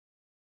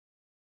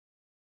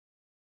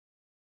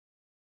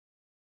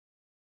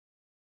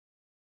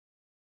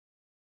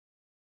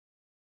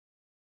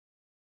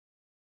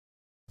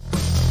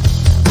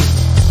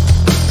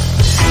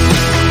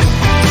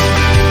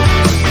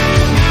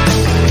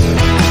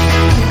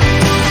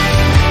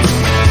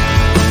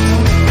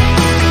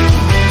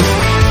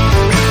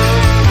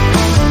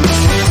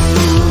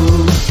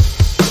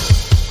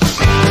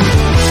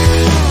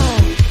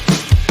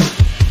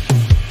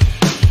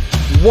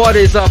What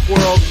is up,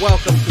 world?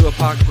 Welcome to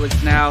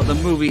Apocalypse Now, the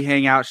movie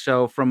hangout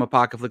show from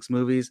Apocalypse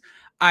Movies.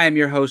 I am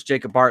your host,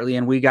 Jacob Bartley,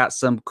 and we got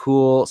some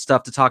cool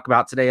stuff to talk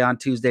about today on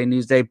Tuesday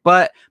Newsday.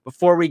 But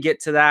before we get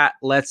to that,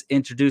 let's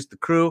introduce the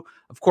crew.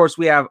 Of course,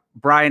 we have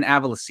Brian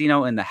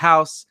Avalosino in the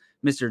house.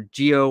 Mr.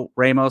 Gio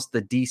Ramos,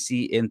 the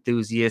DC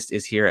enthusiast,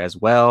 is here as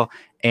well.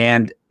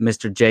 And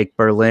Mr. Jake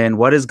Berlin.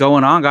 What is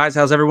going on, guys?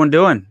 How's everyone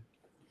doing?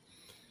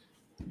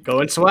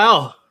 Going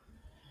swell.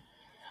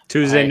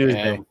 Tuesday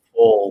Newsday.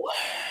 Full.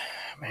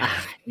 Man,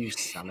 you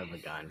son of a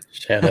gun.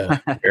 Just had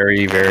a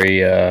very, very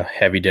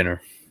heavy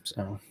dinner.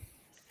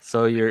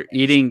 So you're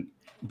eating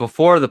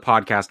before the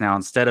podcast now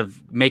instead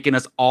of making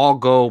us all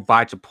go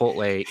buy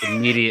Chipotle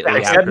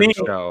immediately after the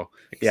show.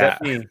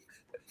 Except me.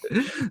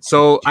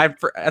 So I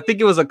think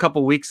it was a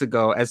couple weeks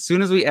ago. As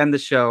soon as we end the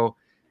show,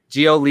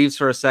 Gio leaves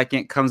for a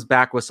second, comes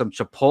back with some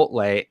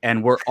Chipotle,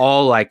 and we're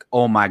all like,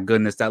 "Oh my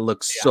goodness, that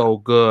looks so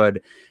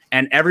good!"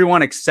 And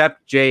everyone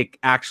except Jake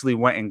actually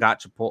went and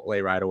got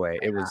Chipotle right away.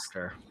 It was.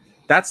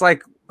 That's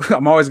like,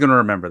 I'm always going to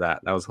remember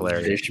that. That was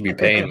hilarious. They should be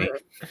paying me.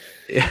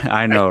 Yeah,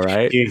 I know,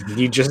 right?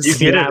 You just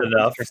did it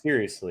enough.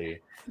 Seriously.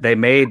 They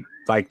made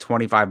like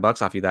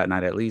 $25 off you that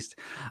night at least.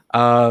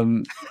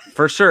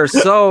 For sure.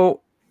 So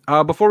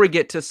before we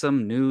get to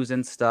some news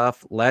and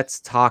stuff,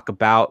 let's talk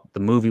about the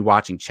movie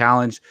watching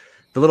challenge,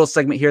 the little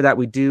segment here that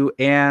we do.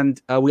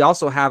 And we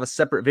also have a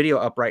separate video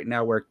up right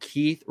now where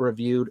Keith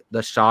reviewed The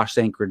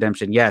Shawshank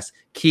Redemption. Yes,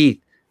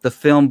 Keith, the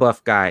film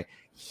buff guy,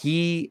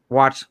 he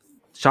watched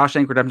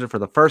Shawshank Redemption for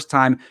the first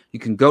time. You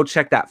can go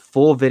check that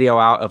full video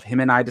out of him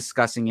and I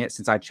discussing it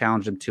since I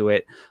challenged him to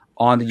it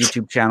on the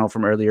YouTube channel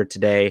from earlier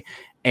today.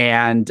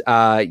 And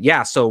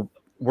so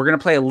we're going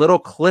to play a little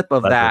clip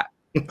of that.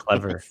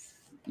 Clever.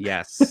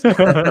 Yes. We're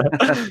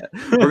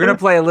going to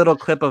play a little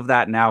clip of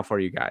that now for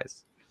you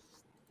guys.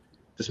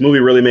 This movie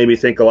really made me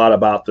think a lot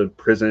about the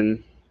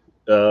prison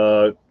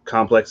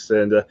complex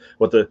and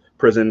what the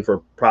prison for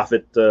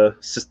profit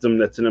system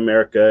that's in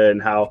America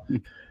and how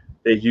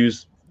they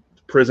use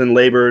prison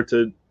labor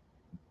to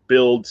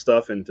build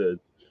stuff and to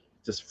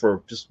just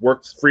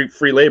work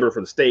free labor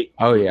for the state.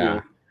 Oh yeah. You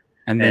know?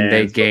 And then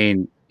they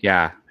gain,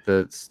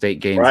 the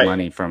state gains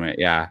money from it.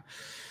 Yeah.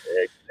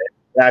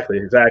 Exactly.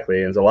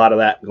 And there's a lot of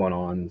that going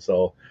on.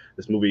 So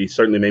this movie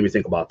certainly made me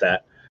think about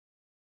that.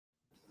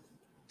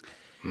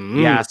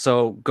 Yeah,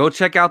 so go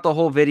check out the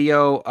whole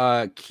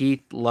video.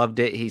 Keith loved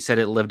it. He said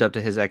it lived up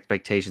to his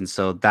expectations.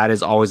 So that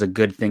is always a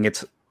good thing.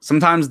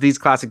 Sometimes these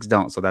classics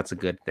don't, so that's a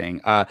good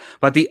thing.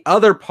 But the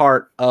other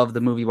part of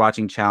the movie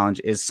watching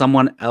challenge is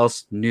someone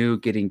else new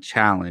getting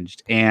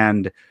challenged.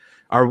 And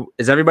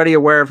is everybody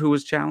aware of who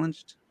was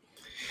challenged?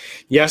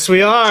 Yes,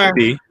 we are.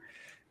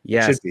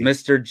 Yes,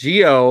 Mr.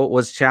 Gio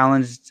was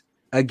challenged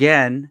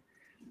again.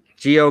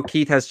 Gio,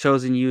 Keith has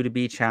chosen you to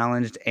be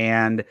challenged,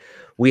 and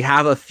we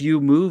have a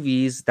few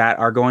movies that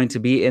are going to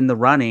be in the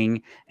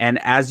running. And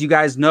as you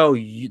guys know,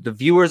 the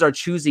viewers are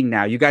choosing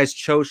now. You guys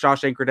chose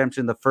Shawshank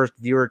Redemption, the first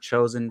viewer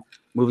chosen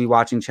movie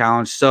watching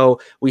challenge.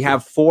 So we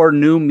have 4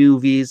 new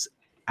movies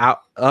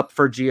up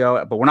for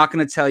Gio, but we're not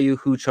going to tell you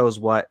who chose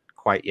what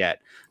quite yet.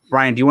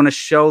 Brian, do you want to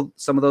show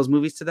some of those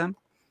movies to them?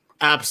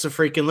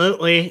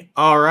 Absolutely.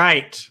 All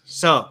right.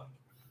 So,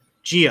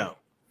 Gio,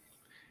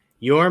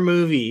 your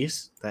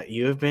movies that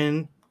you have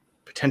been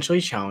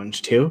potentially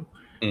challenged to.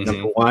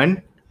 Number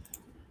 1,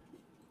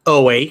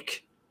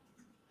 Awake,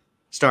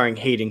 starring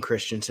Hayden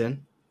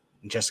Christensen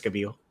and Jessica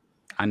Biel.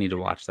 I need to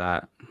watch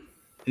that.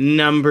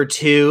 Number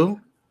 2,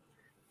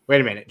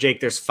 wait a minute, Jake,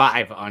 there's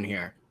 5 on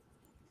here.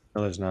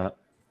 No, there's not.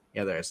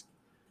 Yeah, there's.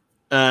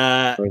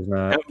 There's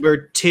not. Number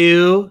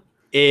 2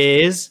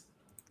 is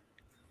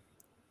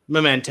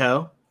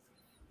Memento.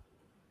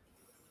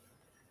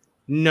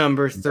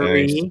 Number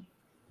 3,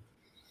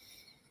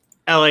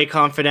 LA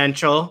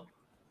Confidential.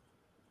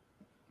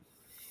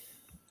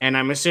 And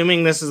I'm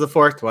assuming this is the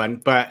 4th one,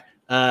 but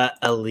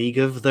A League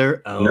of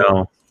Their Own.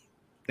 No,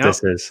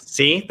 this is.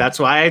 See, that's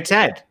why I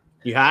said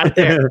you had it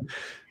there.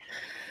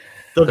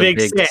 the Big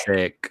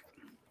Sick.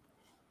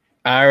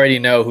 I already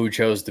know who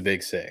chose The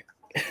Big Sick.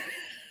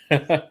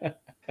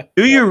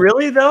 Do you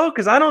really, though?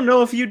 Because I don't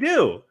know if you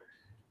do.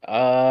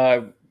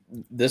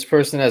 This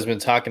person has been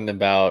talking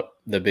about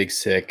The Big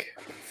Sick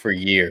for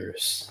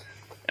years.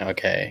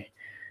 Okay.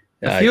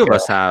 A few of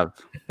us have.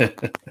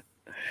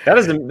 That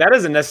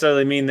doesn't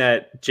necessarily mean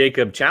that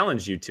Jacob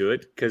challenged you to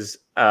it, because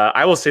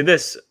I will say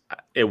this: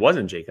 it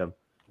wasn't Jacob.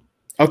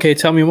 Okay,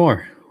 tell me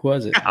more. Who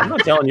was it? I'm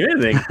not telling you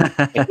anything.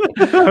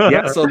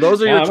 Yeah, so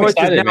those are your choices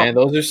now. Man.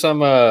 Those are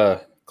some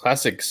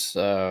classics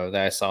that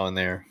I saw in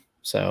there.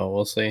 So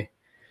we'll see.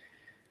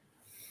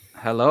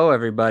 Hello,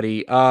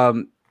 everybody.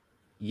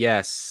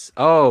 Yes.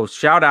 Oh,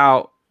 shout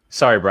out.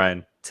 Sorry,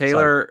 Brian.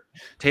 Taylor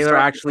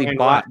actually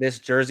bought this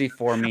jersey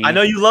for me. I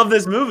know you love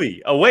this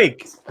movie,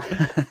 Awake.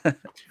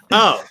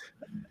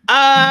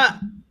 I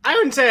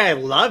wouldn't say I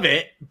love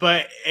it,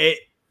 but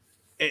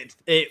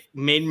it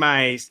made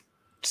my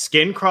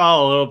skin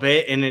crawl a little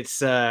bit, and it's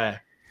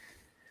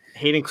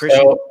Hayden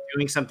Christensen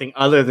doing something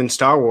other than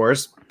Star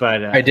Wars.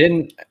 But I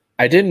didn't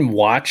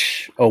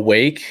watch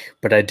Awake,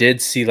 but I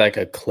did see like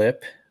a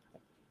clip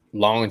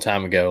long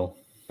time ago.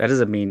 That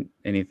doesn't mean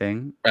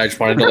anything. I just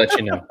wanted to let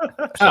you know.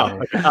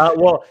 So,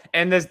 Well,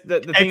 and the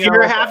thing If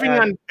you're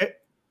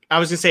I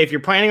was gonna say, if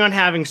you're planning on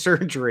having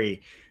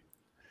surgery,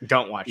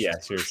 don't watch. Yeah,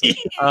 this. seriously.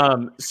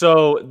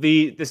 So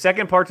the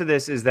second part to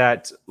this is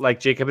that, like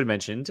Jacob had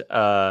mentioned,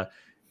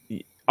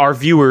 our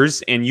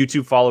viewers and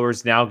YouTube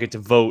followers now get to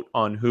vote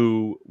on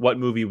what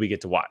movie we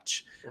get to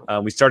watch.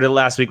 We started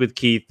last week with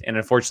Keith, and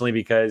unfortunately,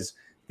 because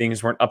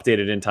things weren't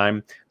updated in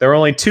time, there were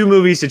only 2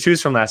 movies to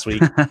choose from last week.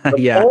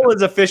 The poll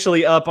is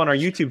officially up on our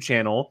YouTube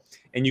channel,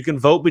 and you can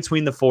vote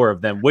between the 4 of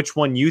them, which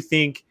one you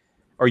think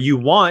or you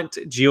want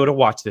Gio to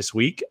watch this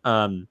week.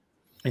 And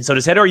so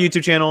just head to our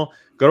YouTube channel,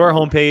 go to our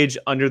homepage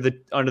under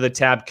the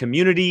tab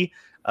Community.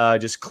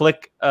 Just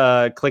click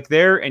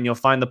there, and you'll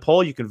find the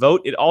poll. You can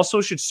vote. It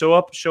also should show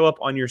up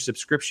on your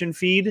subscription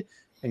feed,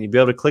 and you'll be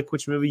able to click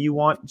which movie you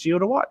want Gio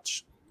to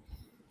watch.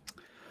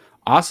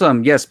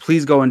 Awesome. Yes,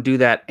 please go and do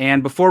that.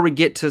 And before we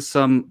get to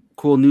some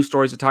cool news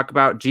stories to talk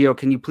about, Gio,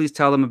 can you please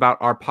tell them about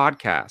our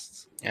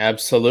podcasts?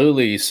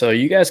 absolutely. So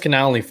you guys can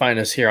not only find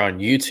us here on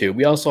YouTube,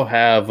 we also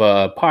have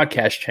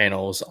podcast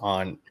channels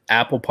on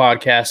Apple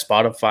Podcasts,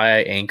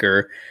 Spotify,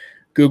 Anchor,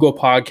 Google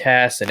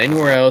Podcasts, and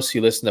anywhere else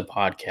you listen to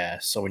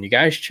podcasts. So when you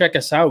guys check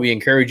us out, we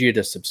encourage you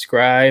to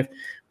subscribe,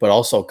 but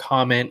also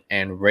comment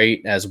and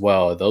rate as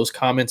well. Those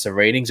comments and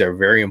ratings are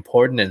very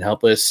important and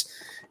help us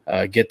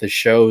get the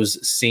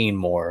shows seen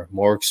more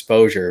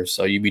exposure.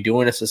 So you'd be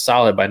doing us a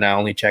solid by not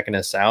only checking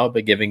us out,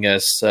 but giving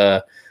us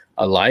a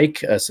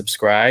like, a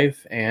subscribe,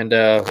 and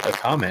a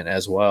comment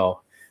as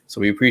well.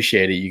 So we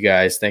appreciate it, you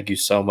guys. Thank you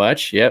so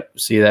much. Yep,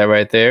 see that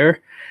right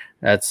there?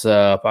 That's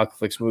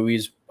Apocalypse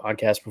Movies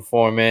podcast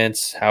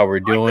performance, how we're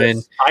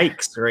doing.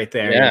 Spikes right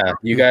there. Yeah,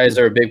 you guys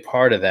are a big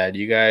part of that.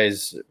 You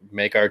guys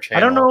make our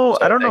channel.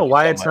 I don't know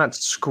why it's not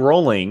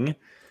scrolling.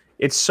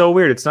 It's so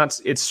weird. It's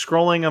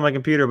scrolling on my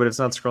computer, but it's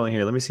not scrolling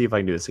here. Let me see if I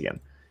can do this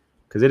again,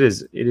 because it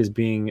is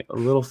being a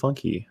little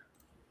funky.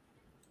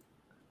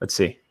 Let's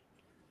see.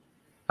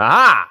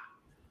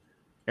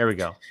 There we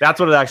go. That's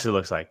what it actually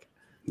looks like.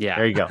 Yeah.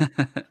 There you go.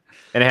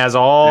 And it has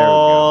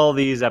all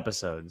these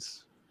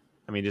episodes.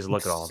 I mean, just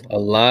look at all of them. A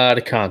lot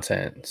of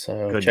content.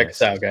 So check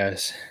us out,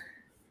 guys.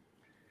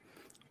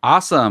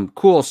 Awesome.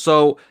 Cool.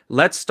 So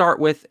let's start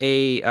with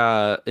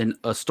a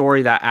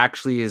story that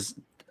actually is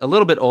a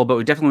little bit old, but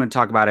we definitely want to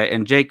talk about it.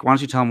 And Jake, why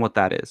don't you tell them what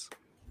that is?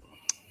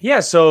 Yeah.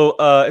 So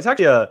it's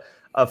actually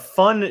a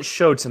fun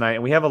show tonight,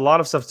 and we have a lot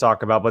of stuff to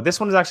talk about, but this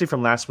one is actually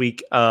from last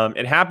week.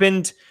 It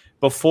happened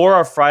before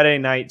our Friday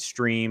night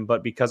stream,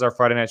 but because our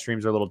Friday night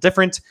streams are a little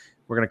different,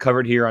 we're going to cover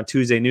it here on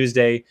Tuesday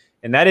Newsday.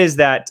 And that is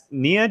that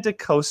Nia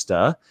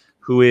DaCosta,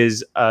 who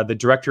is the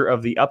director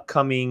of the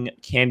upcoming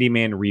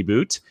Candyman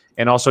reboot,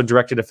 and also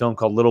directed a film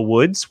called Little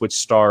Woods, which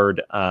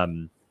starred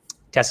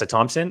Tessa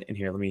Thompson. And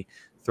here, let me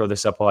throw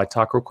this up while I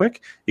talk real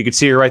quick. You can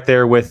see her right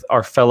there with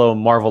our fellow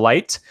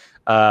Marvelite.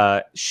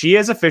 She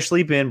has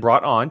officially been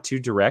brought on to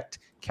direct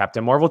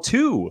Captain Marvel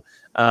 2,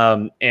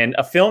 and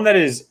a film that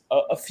is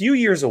a few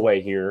years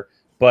away here,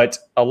 but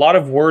a lot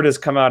of word has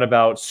come out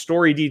about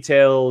story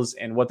details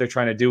and what they're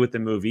trying to do with the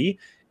movie.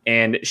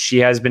 And she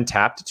has been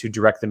tapped to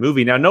direct the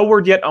movie. Now, no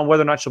word yet on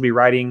whether or not she'll be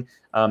writing.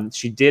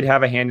 She did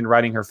have a hand in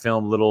writing her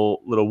film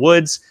Little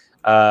Woods,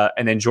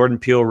 and then Jordan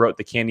Peele wrote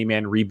the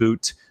Candyman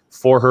reboot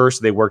for her.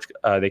 So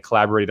they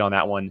collaborated on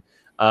that one.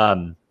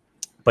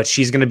 But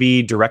she's going to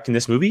be directing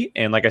this movie.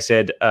 And like I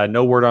said,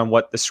 no word on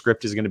what the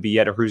script is going to be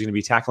yet or who's going to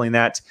be tackling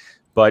that.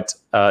 But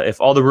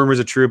if all the rumors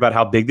are true about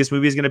how big this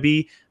movie is going to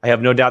be, I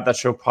have no doubt that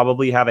she'll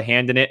probably have a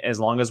hand in it, as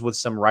long as with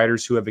some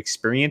writers who have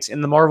experience in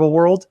the Marvel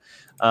world,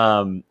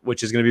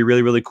 which is going to be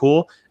really, really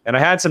cool. And I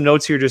had some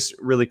notes here just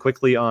really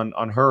quickly on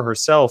her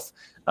herself.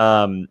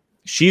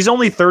 She's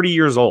only 30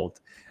 years old.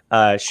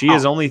 She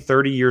is only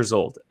 30 years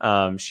old.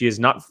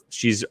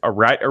 She's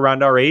right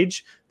around our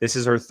age. This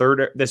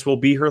will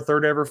be her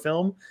third ever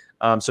film.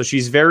 So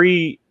she's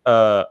very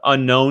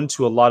unknown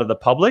to a lot of the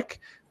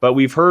public, but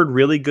we've heard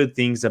really good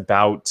things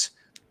about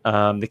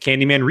the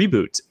Candyman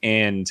reboot.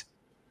 And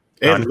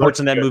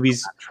unfortunately, that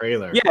movie's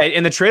trailer. Yeah,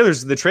 and the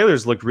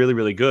trailers looked really,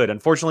 really good.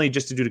 Unfortunately,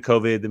 just due to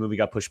COVID, the movie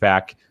got pushed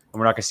back, and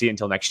we're not going to see it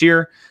until next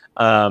year.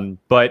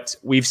 But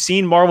we've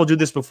seen Marvel do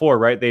this before,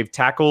 right? They've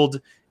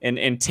tackled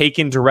and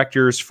taken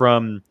directors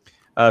from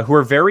who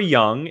are very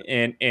young,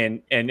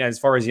 and as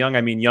far as young,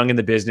 I mean young in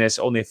the business,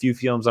 only a few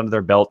films under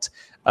their belt,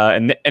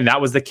 and that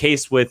was the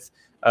case with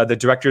the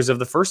directors of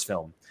the first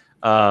film.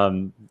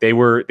 They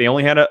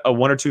only had a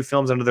 1 or 2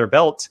 films under their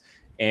belt,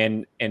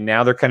 and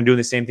now they're kind of doing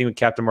the same thing with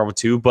Captain Marvel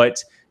 2.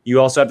 But you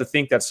also have to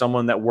think that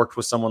someone that worked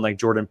with someone like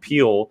Jordan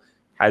Peele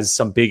has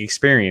some big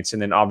experience,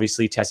 and then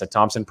obviously Tessa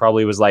Thompson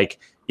probably was like,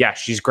 yeah,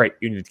 she's great.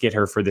 You need to get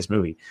her for this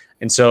movie.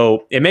 And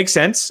so it makes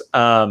sense.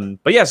 But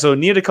yeah, so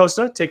Nia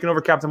DaCosta taking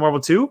over Captain Marvel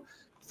 2.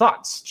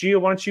 Thoughts?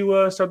 Gio, why don't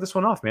you start this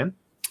one off, man?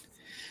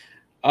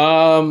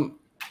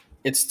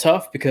 It's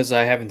tough because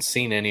I haven't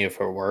seen any of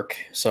her work,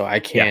 so I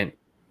can't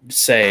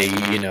say,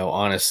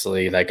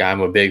 honestly, like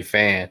I'm a big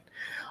fan.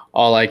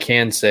 All I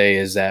can say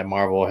is that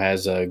Marvel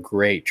has a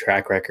great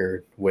track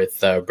record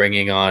with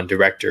bringing on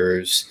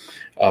directors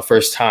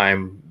first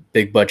time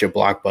big budget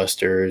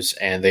blockbusters,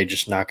 and they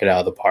just knock it out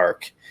of the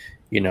park.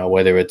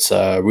 Whether it's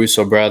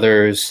Russo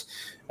brothers,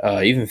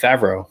 even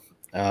Favreau,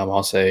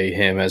 I'll say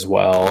him as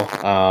well.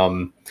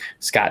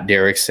 Scott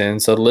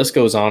Derrickson. So the list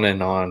goes on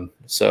and on.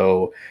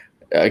 So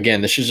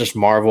again, this is just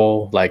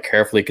Marvel, like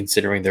carefully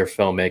considering their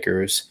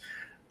filmmakers,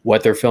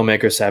 what their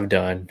filmmakers have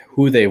done,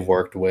 who they've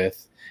worked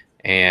with.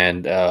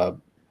 And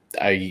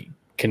I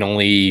can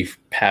only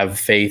have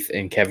faith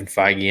in Kevin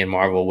Feige and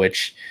Marvel,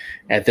 which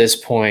at this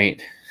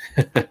point,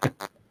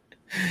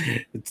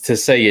 to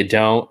say you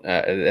don't,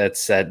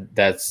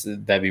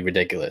 that'd be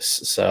ridiculous.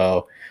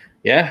 So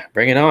yeah,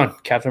 bring it on,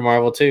 Captain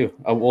Marvel 2.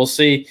 We'll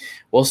see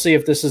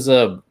if this is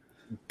a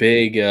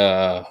big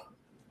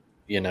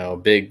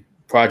big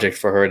project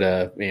for her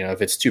to,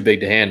 if it's too big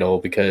to handle,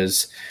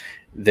 because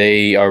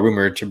they are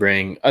rumored to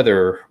bring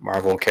other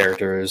Marvel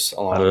characters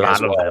along. A lot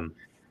as well. of them.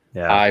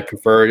 Yeah, I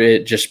preferred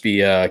it just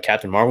be a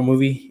Captain Marvel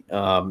movie,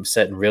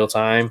 set in real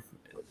time.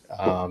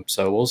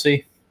 So we'll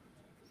see.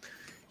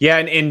 Yeah,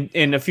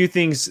 and a few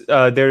things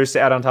there's to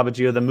add on top of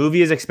Gio. The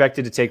movie is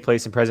expected to take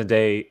place in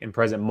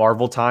present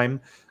Marvel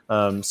time.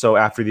 So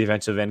after the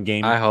events of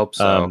Endgame. I hope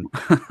so.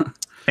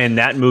 And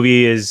that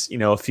movie is,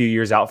 a few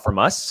years out from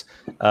us,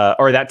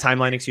 or that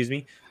timeline, excuse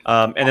me.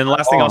 And then the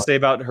last thing I'll say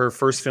about her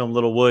first film,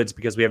 Little Woods,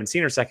 because we haven't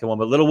seen her second one,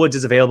 but Little Woods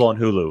is available on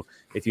Hulu.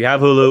 If you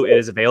have Hulu, it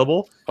is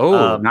available.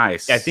 Oh,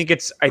 nice. I'm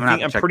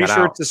pretty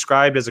sure it's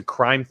described as a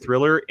crime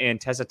thriller,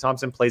 and Tessa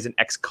Thompson plays an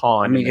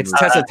ex-con. I mean, it's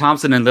Tessa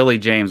Thompson and Lily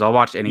James. I'll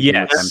watch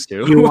anything with them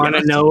too. You want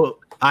to know?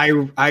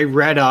 I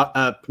read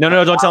up. No,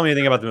 don't tell me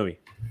anything about the movie.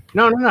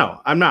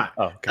 No, I'm not.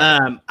 Oh,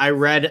 okay. I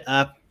read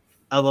up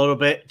a little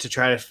bit to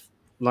try to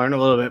learn a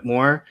little bit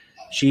more.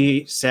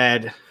 She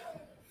said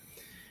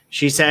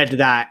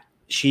that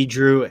she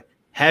drew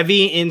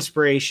heavy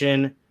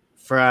inspiration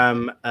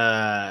from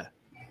what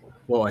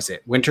was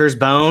it? Winter's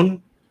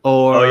Bone,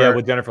 or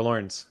with Jennifer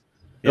Lawrence.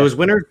 It was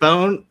Winter's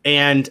Bone,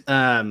 and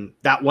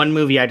that one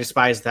movie I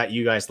despise that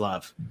you guys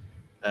love.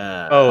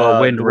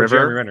 Wind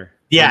River. Renner.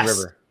 Yes, Wind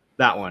River.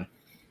 that one.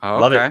 Oh,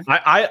 Love okay. it.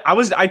 I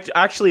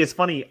actually, it's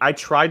funny. I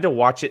tried to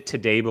watch it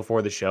today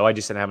before the show. I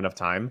just didn't have enough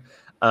time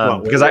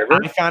because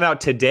I found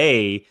out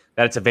today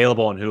that it's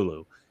available on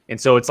Hulu, and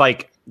so it's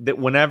like that.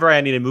 Whenever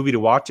I need a movie to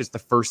watch, it's the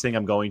first thing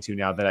I'm going to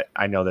now that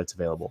I know that's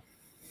available.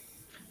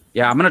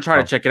 Yeah, I'm gonna try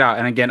to check it out.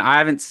 And again, I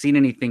haven't seen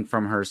anything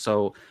from her,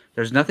 so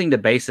there's nothing to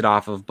base it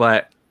off of.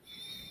 But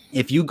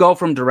if you go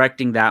from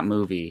directing that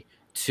movie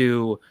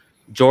to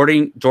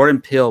Jordan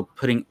Peele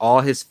putting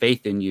all his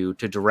faith in you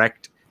to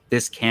direct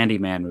this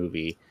Candyman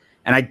movie,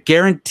 and I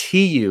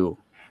guarantee you,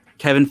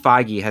 Kevin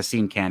Feige has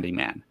seen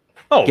Candyman.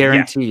 Oh,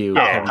 guarantee you,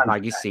 Kevin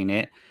Feige's seen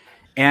it.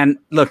 And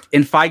look,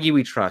 in Feige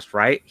we trust,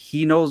 right?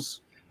 He knows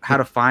how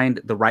to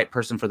find the right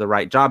person for the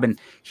right job, and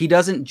he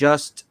doesn't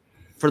just,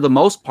 for the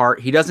most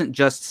part, he doesn't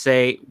just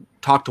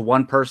talk to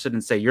one person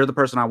and say, "You're the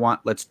person I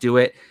want. Let's do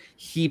it."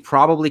 He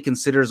probably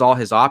considers all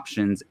his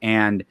options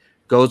and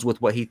goes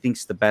with what he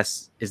thinks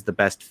is the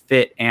best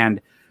fit. And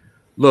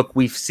look,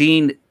 we've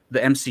seen the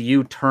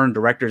MCU turn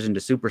directors into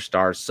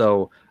superstars.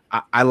 So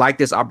I like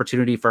this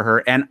opportunity for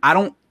her. And I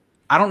don't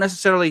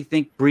necessarily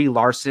think Brie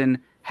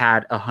Larson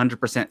had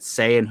 100%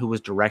 say in who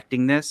was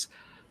directing this,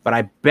 but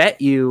I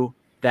bet you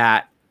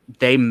that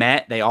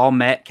they all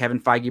met, Kevin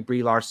Feige,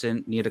 Brie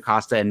Larson, Nia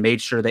DaCosta, and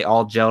made sure they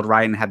all gelled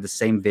right and had the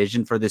same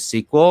vision for this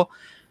sequel.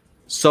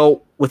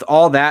 So with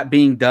all that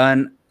being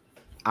done,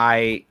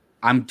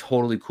 I'm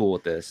totally cool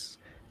with this.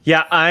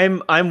 Yeah,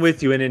 I'm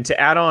with you. And to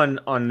add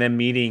on them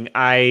meeting,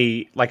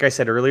 like I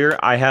said earlier,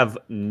 I have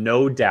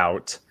no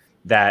doubt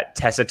that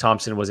Tessa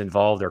Thompson was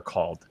involved or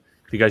called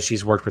because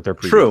she's worked with their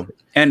previous. True.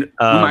 And we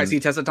might see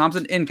Tessa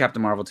Thompson in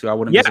Captain Marvel 2. I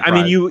wouldn't be surprised.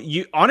 I mean,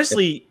 you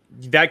honestly,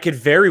 that could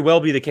very well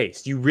be the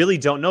case. You really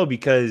don't know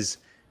because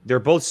they're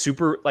both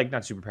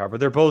not superpower,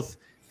 but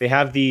they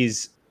have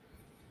these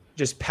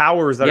just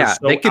powers that are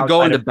so they could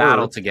go into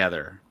battle Earth.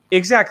 Together.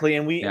 Exactly,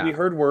 and we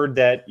heard word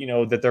that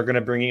that they're going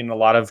to bring in a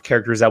lot of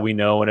characters that we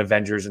know and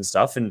Avengers and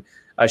stuff, and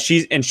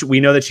we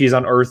know that she's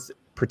on Earth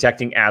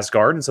protecting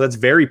Asgard, and so that's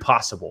very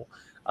possible.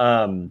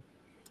 I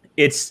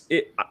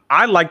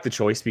like the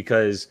choice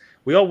because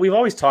we've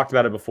always talked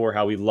about it before,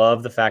 how we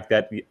love the fact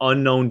that the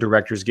unknown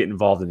directors get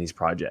involved in these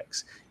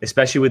projects,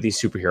 especially with these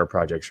superhero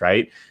projects,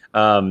 right?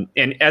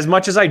 And as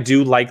much as I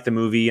do like the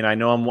movie, and I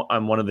know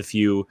I'm one of the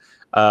few,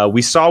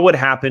 we saw what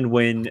happened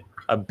when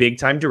a big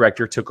time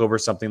director took over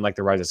something like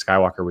The Rise of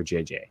Skywalker with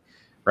JJ,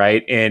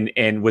 right?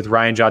 And with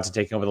Rian Johnson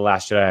taking over The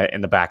Last Jedi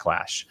and the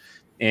Backlash.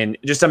 And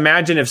just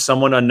imagine if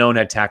someone unknown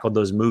had tackled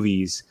those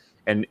movies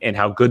and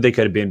how good they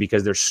could have been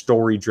because they're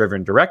story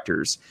driven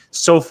directors.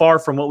 So far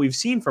from what we've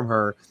seen from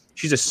her,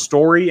 she's a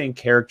story and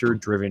character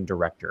driven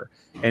director.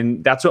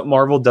 And that's what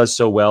Marvel does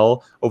so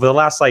well over the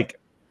last 8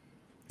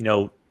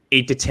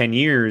 to 10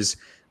 years.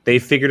 They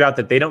figured out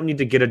that they don't need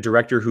to get a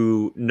director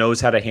who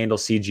knows how to handle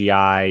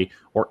CGI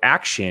or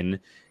action.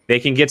 They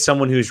can get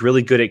someone who's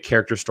really good at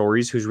character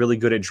stories, who's really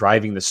good at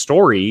driving the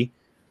story,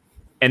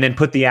 and then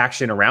put the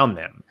action around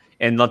them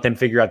and let them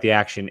figure out the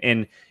action.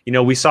 And,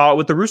 we saw it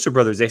with the Russo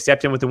brothers. They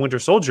stepped in with the Winter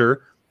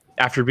Soldier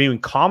after being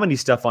comedy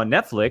stuff on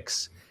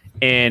Netflix,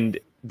 and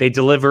they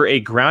deliver a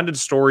grounded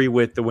story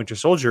with the Winter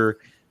Soldier,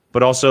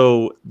 but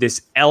also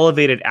this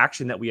elevated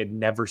action that we had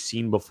never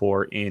seen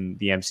before in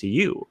the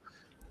MCU.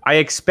 I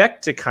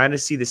expect to kind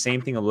of see the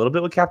same thing a little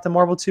bit with Captain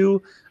Marvel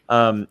 2.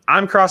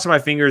 I'm crossing my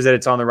fingers that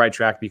it's on the right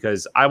track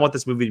because I want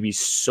this movie to be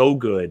so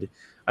good.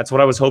 That's what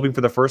I was hoping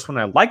for the first one.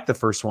 I liked the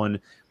first one,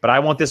 but I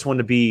want this one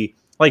to be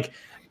like,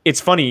 it's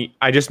funny.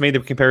 I just made the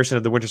comparison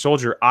of the Winter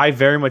Soldier. I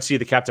very much see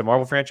the Captain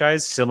Marvel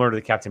franchise similar to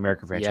the Captain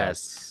America franchise.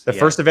 Yes. The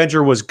first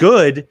Avenger was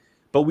good,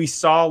 but we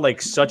saw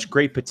like such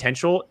great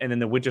potential. And then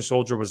the Winter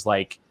Soldier was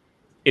like,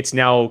 it's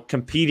now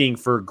competing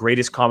for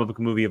greatest comic book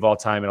movie of all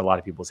time in a lot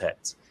of people's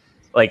heads.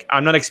 Like,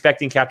 I'm not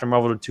expecting Captain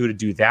Marvel 2 to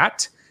do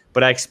that,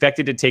 but I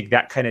expected to take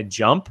that kind of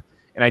jump.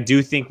 And I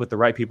do think with the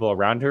right people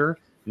around her,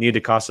 Nia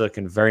DaCosta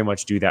can very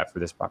much do that for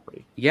this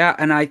property. Yeah,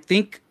 and I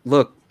think,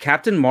 look,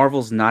 Captain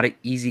Marvel's not an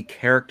easy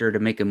character to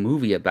make a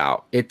movie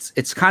about.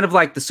 It's kind of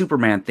like the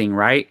Superman thing,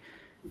 right?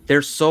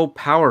 They're so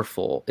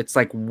powerful. It's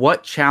like,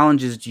 what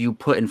challenges do you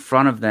put in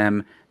front of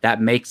them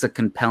that makes a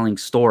compelling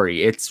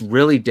story? It's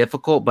really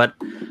difficult, but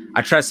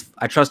I trust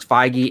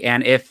Feige,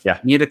 and if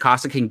Nia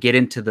DaCosta can get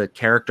into the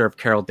character of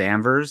Carol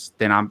Danvers,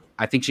 then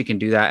I think she can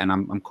do that, and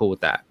I'm cool with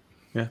that.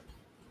 Yeah,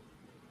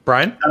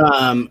 Brian.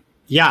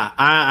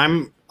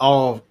 I'm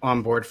all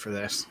on board for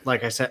this.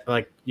 Like I said,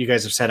 like you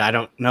guys have said, I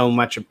don't know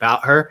much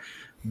about her,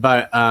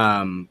 but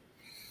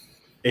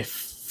if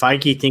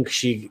Feige thinks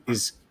she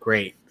is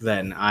great,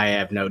 then I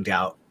have no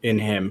doubt in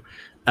him.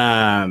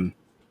 I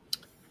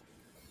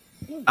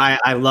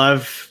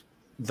love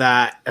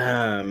that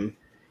that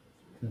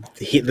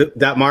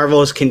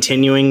Marvel is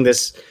continuing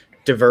this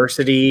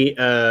diversity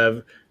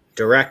of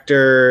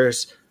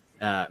directors,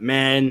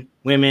 men,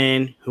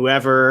 women,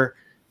 whoever,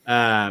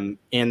 in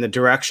the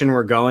direction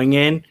we're going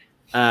in.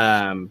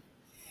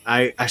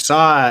 I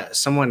saw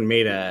someone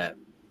made a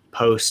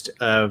post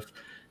of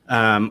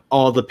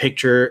all the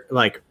picture,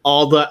 like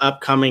all the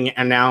upcoming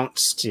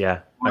announced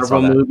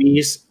Marvel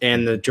movies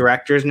and the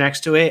directors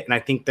next to it, and I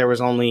think there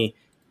was only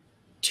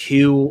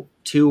two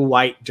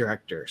white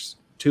directors,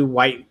 two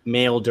white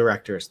male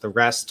directors. The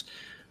rest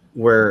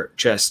were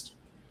just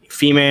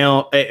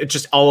female,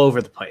 just all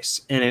over the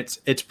place, and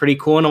it's pretty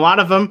cool, and a lot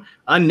of them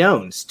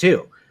unknowns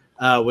too,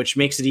 which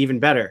makes it even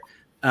better.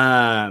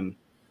 And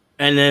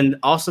then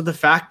also the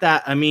fact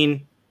that, I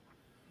mean,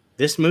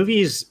 this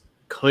movie is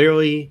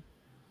clearly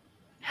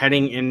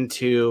heading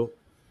into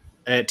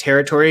a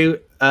territory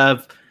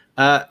of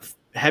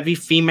heavy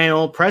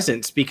female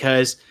presence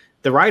because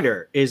the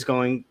writer is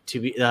going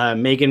to be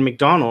Megan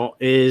McDonnell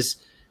is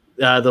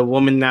the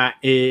woman that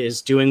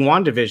is doing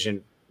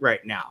WandaVision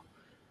right now.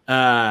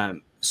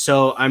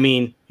 So, I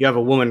mean, you have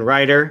a woman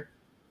writer,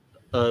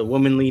 a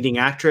woman leading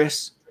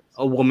actress,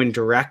 a woman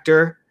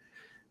director.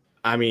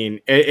 I mean,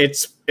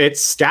 it's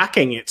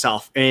stacking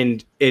itself,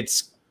 and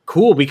it's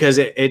cool because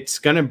it's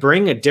going to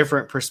bring a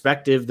different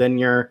perspective than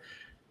your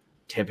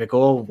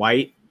typical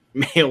white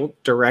male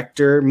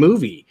director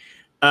movie.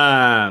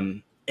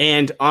 And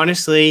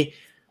honestly,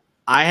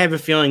 I have a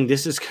feeling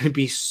this is going to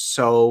be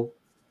so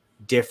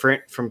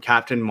different from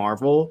Captain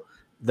Marvel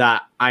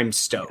that I'm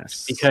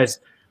stoked because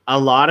a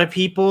lot of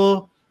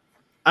people,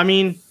 I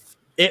mean,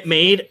 it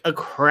made a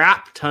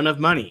crap ton of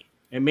money.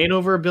 It made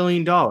over $1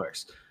 billion.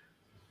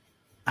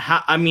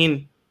 I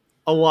mean,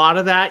 a lot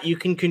of that you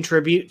can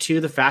contribute to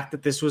the fact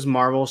that this was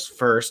Marvel's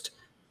first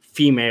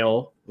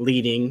female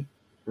leading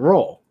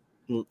role.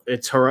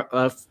 It's her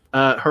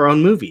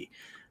own movie.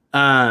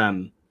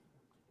 But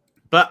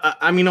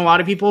I mean, a lot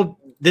of people,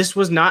 this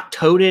was not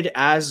touted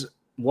as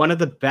one of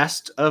the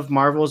best of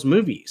Marvel's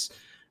movies.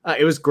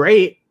 It was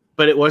great,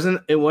 but it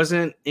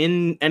wasn't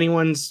in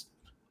anyone's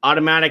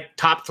automatic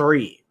top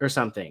 3 or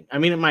something. I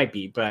mean, it might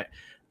be, but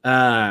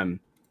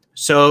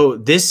so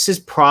this is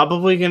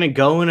probably going to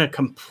go in a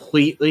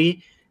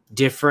completely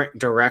different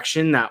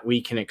direction that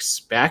we can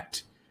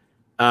expect.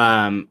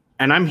 And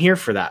I'm here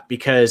for that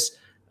because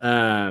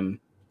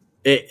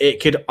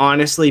it could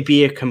honestly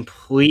be a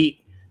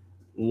complete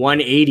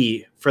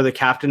 180 for the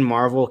Captain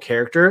Marvel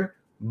character,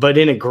 but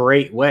in a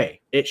great way.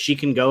 She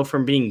can go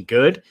from being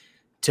good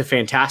to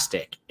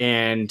fantastic.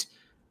 And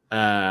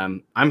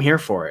I'm here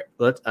for it.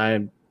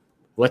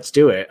 Let's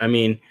do it. I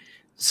mean,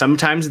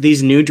 sometimes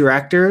these new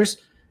directors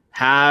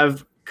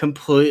have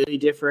completely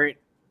different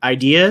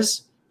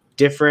ideas,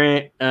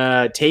 different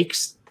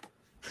takes.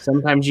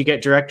 Sometimes you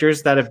get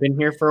directors that have been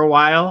here for a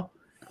while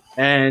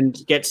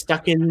and get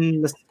stuck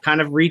in this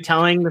kind of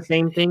retelling the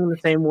same thing the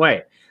same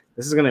way.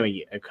 This is going to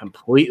be a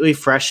completely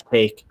fresh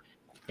take,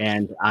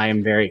 and I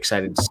am very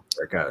excited to see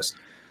where it goes.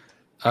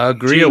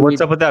 Gio, what's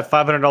up with that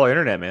 $500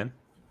 internet, man?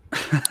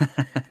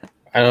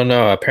 I don't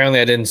know. Apparently,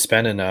 I didn't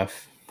spend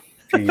enough.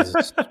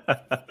 Jesus.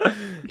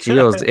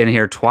 Gio's in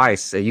here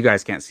twice. You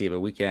guys can't see it,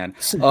 but we can.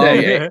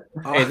 Hey,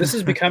 this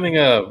is becoming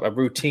a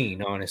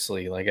routine,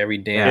 honestly. Like every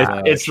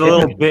damn. It's a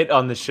little bit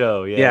on the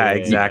show. Yeah,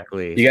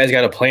 exactly. You guys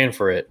got a plan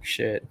for it.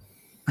 Shit.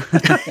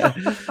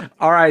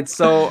 All right.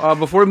 So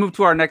before we move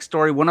to our next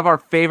story, one of our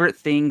favorite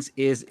things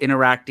is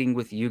interacting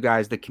with you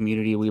guys, the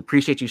community. We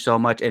appreciate you so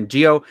much. And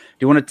Gio, do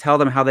you want to tell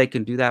them how they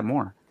can do that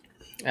more?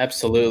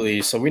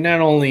 Absolutely. So we not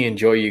only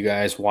enjoy you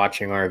guys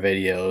watching our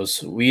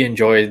videos, we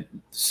enjoy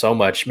so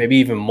much, maybe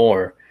even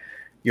more,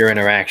 your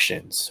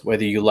interactions.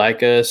 Whether you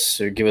like us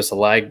or give us a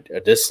like,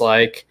 a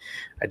dislike,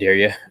 I dare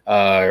you,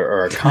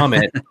 or a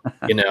comment,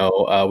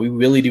 we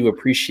really do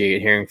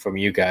appreciate hearing from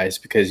you guys,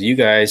 because you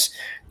guys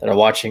that are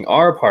watching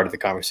are part of the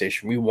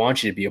conversation. We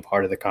want you to be a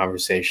part of the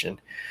conversation.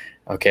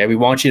 Okay, we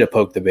want you to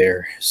poke the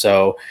bear.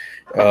 So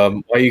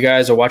while you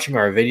guys are watching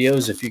our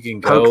videos, if you can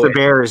go Poke the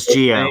bear is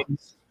Gio.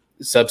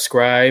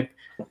 Subscribe,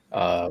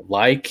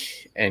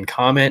 like, and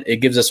comment. It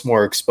gives us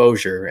more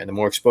exposure, and the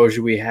more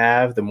exposure we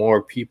have, the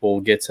more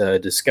people get to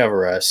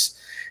discover us.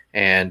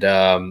 And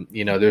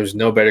there's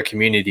no better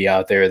community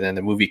out there than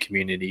the movie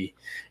community,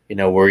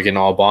 where we can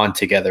all bond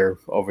together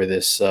over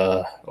these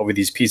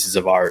pieces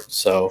of art.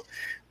 So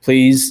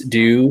please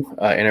do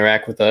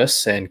interact with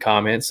us and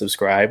comment,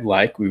 subscribe,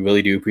 like. We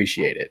really do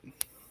appreciate it.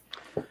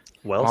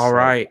 Well, all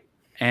right,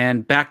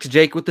 and back to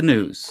Jake with the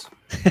news.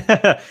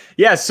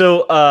 Yeah,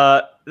 so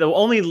the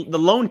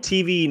lone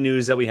TV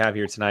news that we have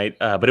here tonight,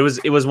 but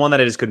it was one that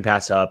I just couldn't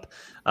pass up.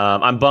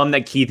 I'm bummed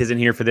that Keith isn't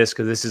here for this,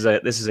 because this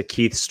is a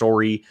Keith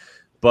story.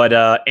 But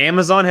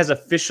Amazon has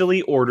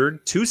officially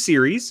ordered 2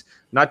 series,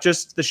 not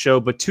just the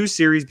show, but 2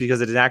 series, because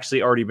it has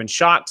actually already been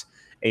shot.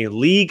 A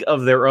League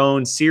of Their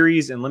Own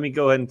series, and let me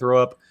go ahead and throw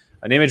up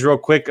an image real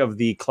quick of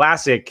the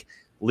classic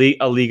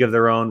A League of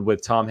Their Own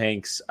with Tom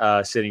Hanks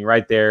sitting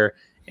right there,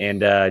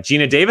 and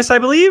Gina Davis, I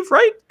believe,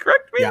 right?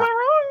 Correct me if I'm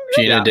wrong.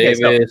 Gina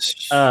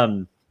Davis,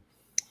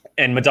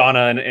 and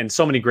Madonna, and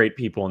so many great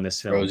people in this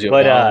film. Rosie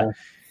but O'Donnell.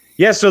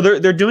 yeah, so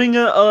they're doing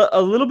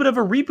a little bit of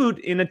a reboot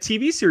in a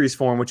TV series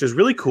form, which is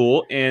really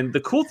cool. And the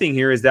cool thing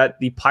here is that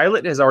the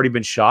pilot has already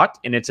been shot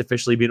and it's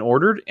officially been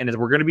ordered, and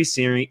we're going to be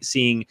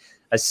seeing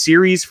a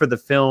series for the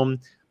film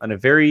on a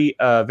very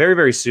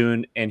very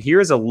soon. And here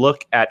is a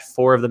look at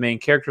 4 of the main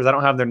characters. I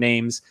don't have their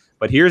names,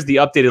 but here's the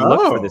updated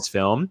look for this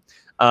film.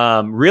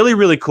 Really,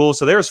 really cool.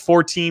 So there's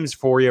 4 teams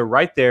for you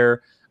right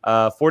there.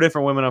 4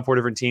 different women on 4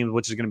 different teams,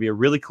 which is going to be a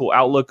really cool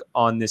outlook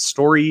on this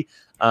story.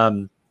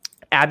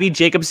 Abby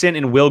Jacobson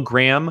and Will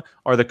Graham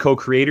are the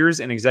co-creators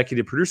and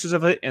executive producers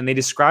of it, and they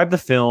describe the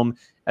film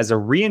as a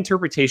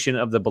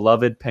reinterpretation of the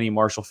beloved Penny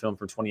Marshall film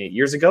from 28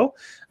 years ago.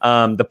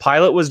 The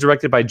pilot was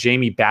directed by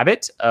Jamie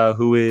Babbitt,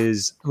 who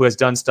has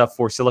done stuff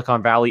for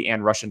Silicon Valley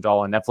and Russian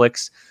Doll on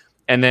Netflix.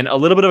 And then a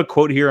little bit of a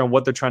quote here on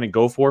what they're trying to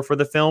go for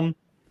the film.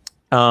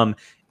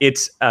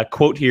 It's a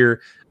quote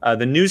here.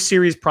 The new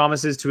series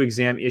promises to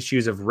examine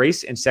issues of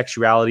race and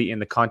sexuality in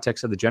the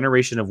context of the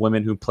generation of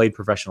women who played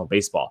professional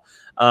baseball.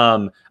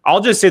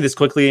 I'll just say this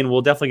quickly, and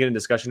we'll definitely get in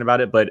discussion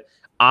about it, but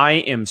I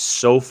am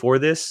so for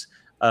this.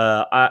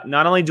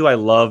 Not only do I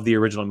love the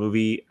original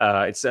movie,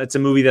 it's a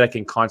movie that I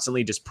can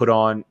constantly just put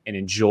on and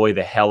enjoy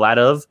the hell out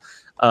of.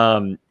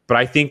 But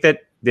I think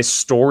that this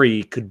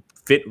story could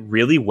fit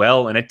really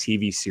well in a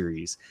TV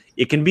series.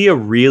 It can be a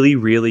really,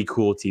 really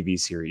cool TV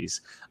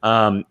series.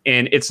 And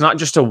it's not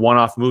just a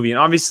one-off movie. And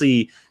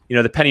obviously,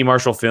 the Penny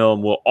Marshall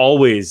film will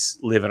always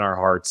live in our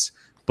hearts.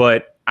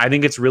 But I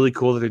think it's really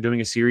cool that they're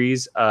doing a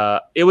series.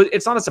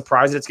 It's not a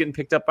surprise that it's getting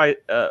picked up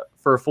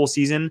for a full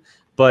season,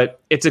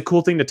 but it's a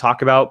cool thing to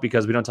talk about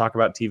because we don't talk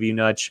about TV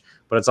much.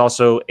 But it's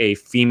also a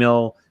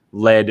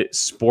female-led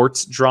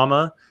sports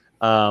drama,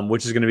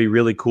 which is going to be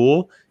really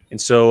cool. And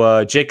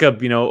so,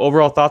 Jacob,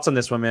 overall thoughts on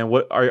this one, man.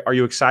 What are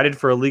you excited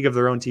for a League of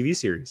Their Own TV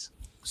series?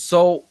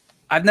 So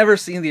I've never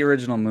seen the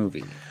original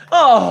movie.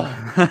 Oh,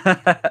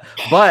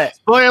 but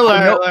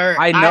spoiler alert!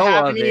 I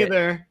know of it.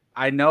 Either.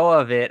 I know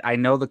of it. I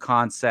know the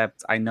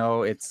concept. I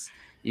know it's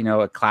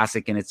a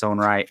classic in its own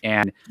right.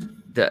 And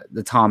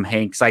the Tom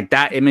Hanks, like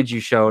that image you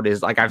showed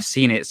is like I've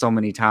seen it so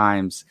many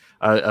times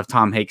of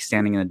Tom Hanks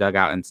standing in the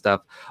dugout and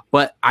stuff.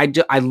 But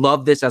I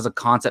love this as a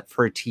concept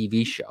for a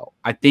TV show.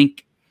 I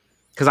think.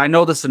 Because I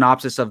know the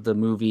synopsis of the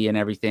movie and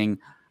everything.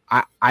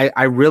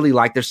 I really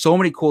like, there's so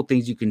many cool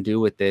things you can do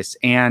with this.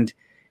 And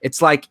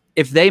it's like,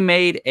 if they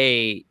made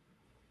I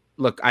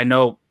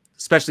know,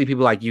 especially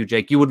people like you,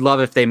 Jake, you would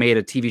love if they made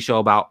a TV show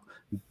about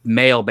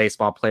male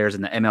baseball players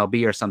in the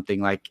MLB or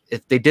something. Like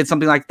if they did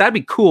something like that'd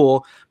be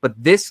cool. But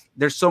there's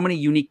so many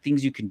unique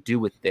things you can do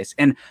with this.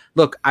 And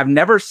look, I've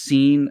never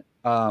seen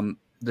the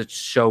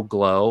show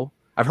Glow.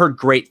 I've heard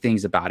great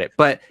things about it,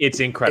 but it's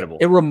incredible.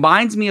 It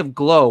reminds me of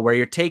Glow, where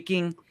you're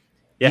taking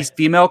these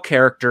female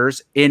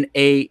characters in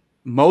a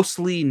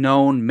mostly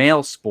known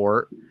male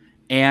sport,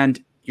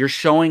 and you're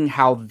showing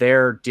how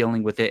they're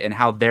dealing with it and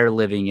how they're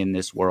living in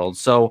this world.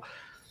 So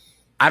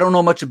I don't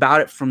know much about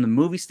it from the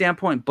movie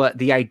standpoint, but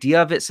the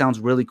idea of it sounds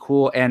really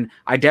cool. And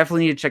I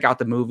definitely need to check out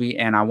the movie,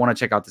 and I want to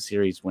check out the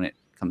series when it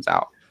comes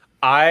out.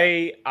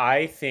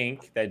 I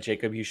think that,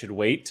 Jacob, you should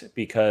wait,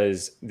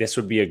 because this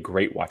would be a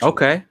great watch.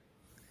 Okay.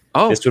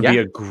 Oh, this would be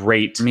a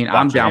great. I mean,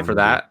 I'm down for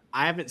that.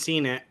 I haven't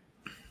seen it.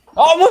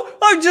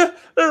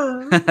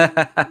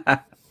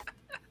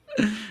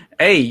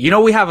 Hey,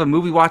 we have a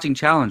movie watching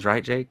challenge,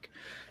 right, Jake?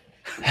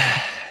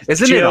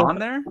 Isn't it on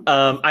there?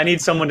 I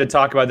need someone to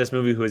talk about this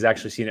movie who has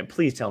actually seen it.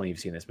 Please tell me you've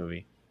seen this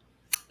movie.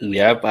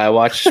 Yep, I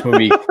watched this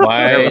movie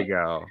There we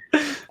go.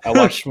 I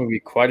watched the movie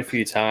quite a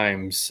few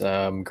times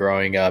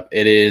growing up.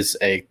 It is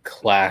a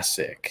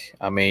classic.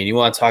 I mean, you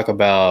want to talk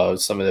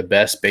about some of the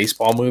best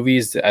baseball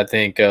movies? I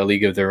think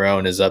League of Their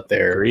Own is up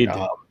there.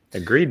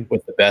 Agreed.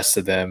 With the best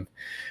of them.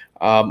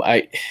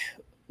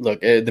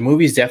 The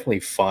movie's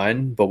definitely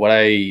fun, but what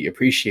I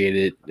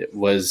appreciated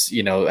was,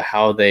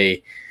 how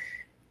they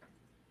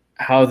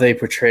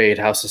portrayed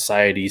how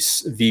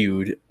society's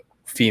viewed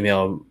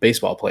female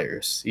baseball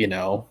players.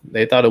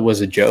 They thought it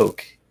was a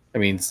joke. I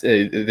mean,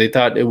 they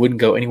thought it wouldn't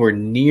go anywhere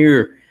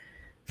near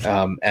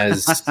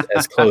as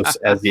close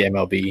as the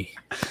MLB.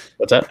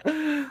 What's that?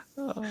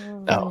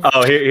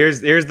 Oh,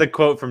 here's the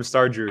quote from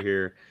Star Drew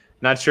here.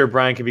 Not sure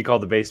Brian can be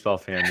called a baseball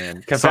fan,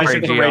 man.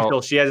 Confession from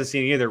Rachel. She hasn't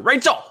seen it either.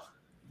 Rachel!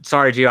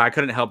 Sorry, Gio. I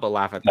couldn't help but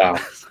laugh at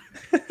that.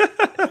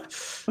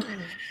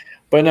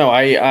 But no,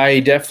 I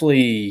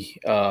definitely,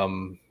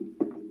 I'm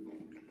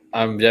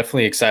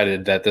definitely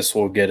excited that this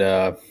will get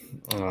a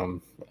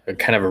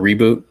kind of a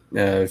reboot,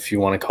 if you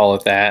want to call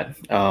it that,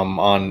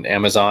 on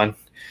Amazon.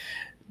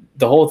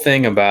 The whole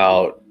thing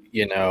about,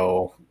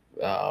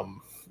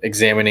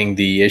 examining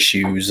the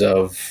issues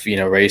of,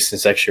 race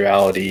and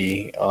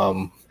sexuality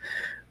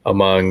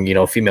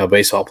among, female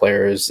baseball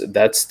players,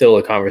 that's still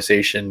a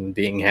conversation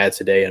being had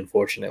today,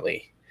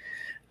 unfortunately.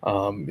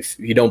 If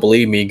you don't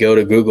believe me, go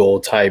to Google,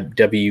 type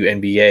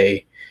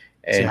WNBA,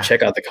 and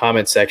check out the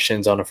comment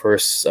sections on the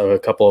first a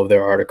couple of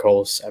their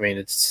articles. I mean,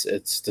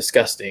 it's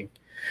disgusting.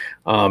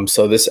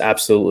 So this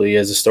absolutely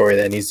is a story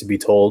that needs to be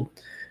told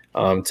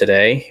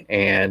today,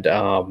 and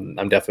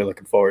I'm definitely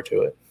looking forward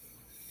to it.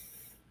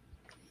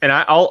 And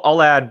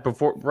I'll add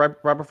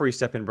right before you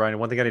step in, Brian.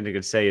 One thing I need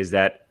to say is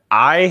that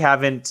I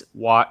haven't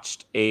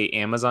watched a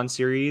Amazon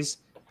series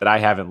that I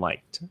haven't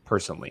liked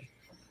personally.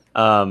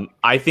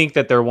 I think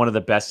that they're one of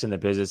the best in the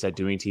business at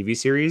doing TV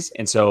series,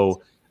 and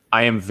so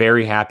I am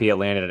very happy it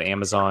landed at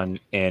Amazon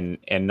and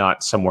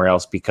not somewhere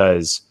else,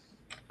 because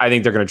I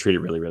think they're going to treat it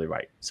really, really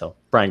right. So,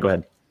 Brian, go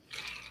ahead.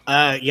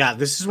 Yeah,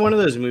 this is one of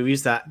those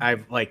movies that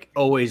I've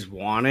always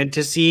wanted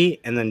to see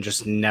and then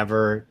just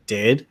never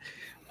did.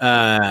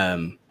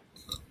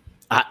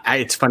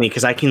 It's funny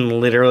because I can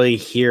literally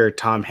hear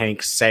Tom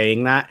Hanks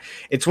saying that.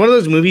 It's one of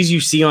those movies you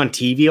see on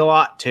TV a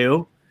lot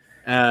too.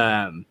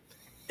 And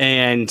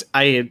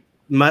I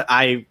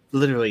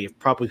literally have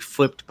probably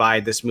flipped by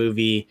this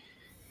movie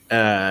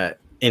and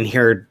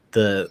heard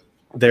the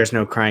 "There's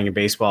no crying in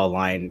baseball"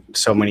 line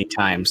so many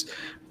times.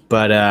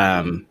 But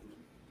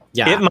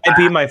yeah, it might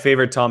be my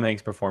favorite Tom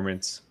Hanks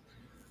performance.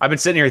 I've been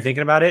sitting here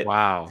thinking about it.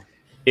 Wow,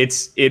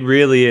 it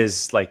really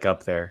is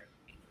up there.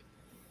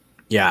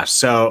 Yeah.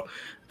 So,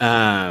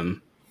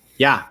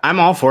 yeah, I'm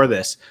all for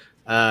this.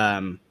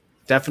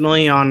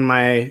 Definitely on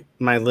my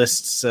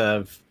list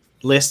of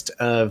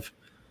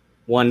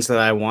ones that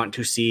I want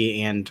to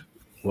see and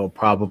will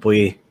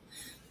probably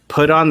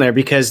put on there,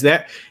 because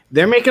they're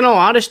making a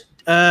lot of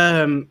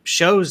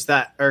shows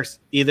that are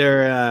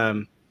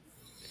either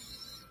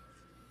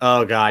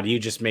oh God, you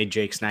just made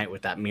Jake's night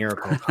with that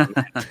miracle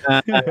comment.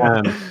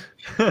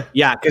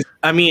 Yeah, because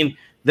I mean,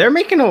 they're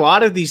making a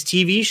lot of these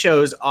TV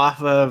shows off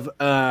of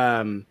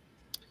God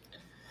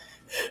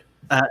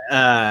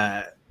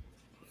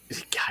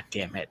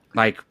damn it!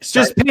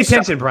 Just pay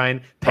attention,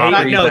 Brian.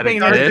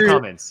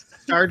 Comments.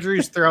 Star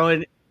Drew's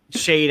throwing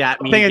shade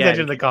at me. Paying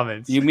attention to the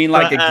comments. You mean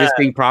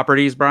existing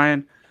properties,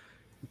 Brian?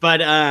 But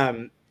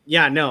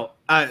yeah, no.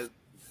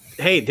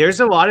 Hey, there's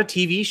a lot of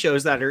TV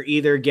shows that are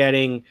either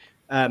getting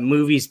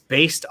movies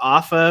based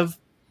off of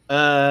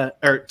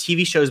or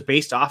TV shows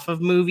based off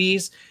of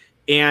movies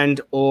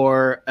and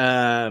or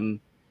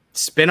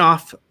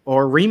spin-off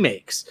or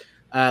remakes.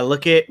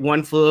 Look at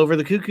One Flew Over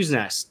the Cuckoo's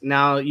Nest.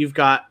 Now you've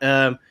got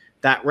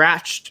that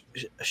Ratched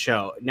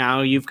show.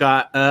 Now you've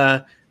got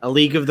a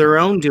League of Their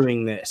Own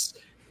doing this.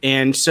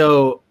 And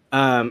so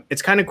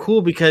it's kind of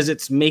cool because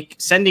it's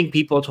sending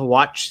people to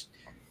watch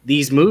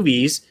these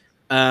movies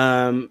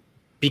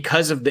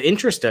because of the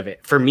interest of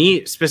it. For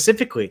me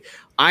specifically,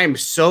 I am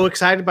so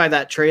excited by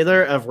that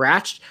trailer of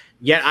Ratched,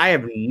 yet I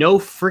have no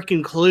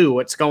freaking clue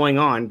what's going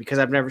on because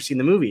I've never seen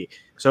the movie.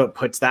 So it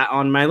puts that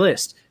on my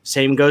list.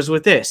 Same goes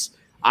with this.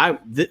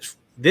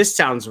 This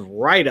sounds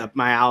right up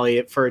my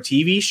alley for a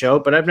TV show,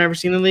 but I've never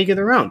seen A League of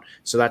Their Own.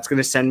 So that's going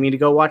to send me to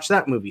go watch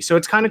that movie. So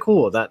it's kind of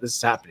cool that this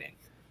is happening.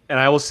 And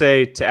I will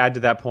say, to add to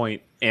that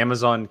point,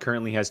 Amazon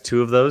currently has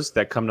two of those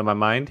that come to my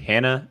mind,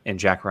 Hannah and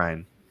Jack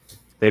Ryan.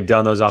 They've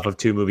done those off of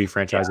two movie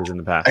franchises in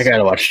the past. I got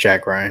to watch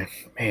Jack Ryan.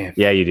 Man.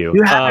 Yeah, you do.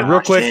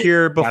 Real quick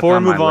here, before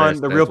we move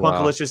on, the Real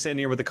Punkalicious in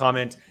here with the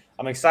comment.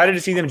 I'm excited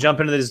to see them jump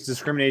into this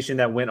discrimination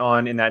that went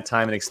on in that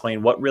time and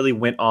explain what really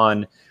went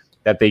on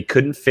that they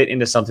couldn't fit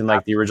into something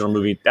like the original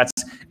movie.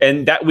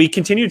 That we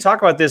continue to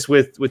talk about this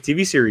with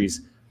TV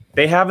series.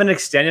 They have an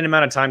extended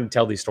amount of time to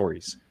tell these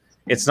stories.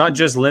 It's not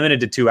just limited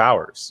to 2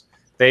 hours.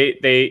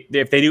 If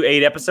they do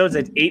 8 episodes,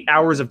 it's 8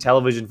 hours of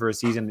television for a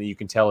season that you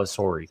can tell a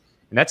story.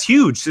 And that's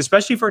huge,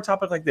 especially for a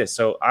topic like this.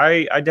 So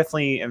I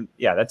definitely am.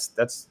 Yeah,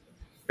 that's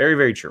Very,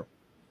 very true.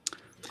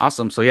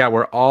 Awesome. So yeah,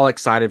 we're all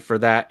excited for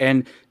that.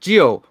 And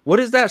Gio, what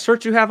is that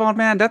shirt you have on,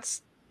 man?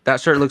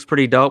 That shirt looks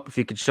pretty dope. If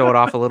you could show it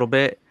off a little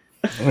bit.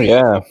 Oh,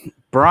 yeah.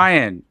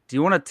 Brian, do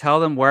you want to tell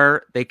them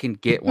where they can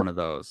get one of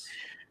those?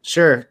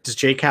 Sure. Does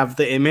Jake have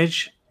the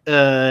image?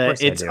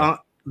 course I It's do. on.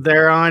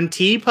 They're on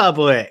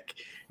TeePublic.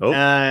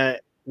 Oh.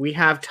 We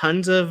have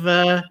tons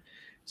of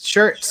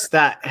shirts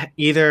that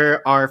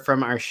either are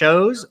from our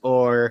shows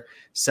or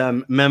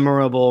some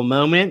memorable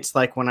moments,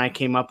 like when I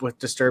came up with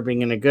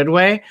 "Disturbing in a Good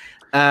Way."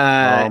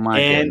 Oh my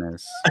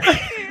goodness.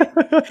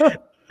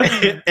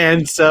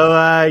 And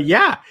so,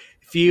 yeah,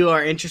 if you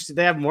are interested,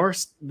 they have more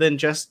than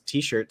just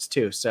T-shirts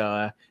too.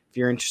 So if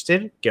you're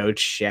interested, go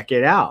check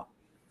it out.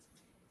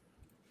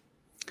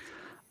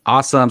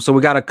 Awesome. So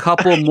we got a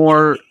couple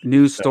more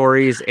news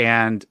stories,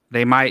 and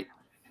they might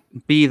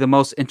be the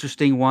most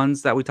interesting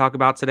ones that we talk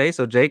about today.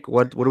 So Jake,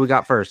 what do we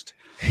got first?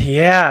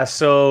 Yeah,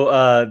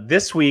 so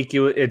this week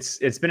it's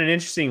been an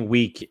interesting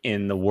week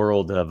in the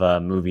world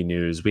of movie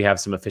news. We have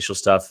some official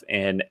stuff,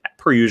 and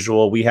per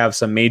usual, we have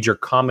some major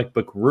comic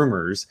book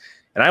rumors.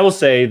 And I will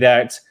say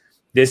that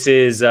this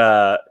is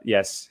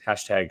yes,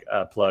 hashtag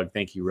plug.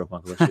 Thank you, Real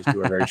Punkalicious.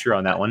 You are very true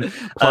on that one.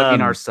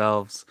 Plugging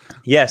ourselves.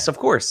 Yes, of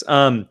course.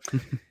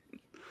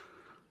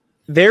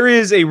 There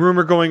is a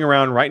rumor going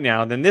around right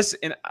now. Then this,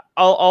 and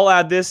I'll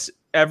add this.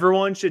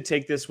 Everyone should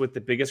take this with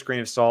the biggest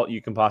grain of salt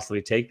you can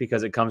possibly take,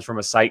 because it comes from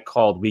a site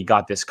called We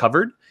Got This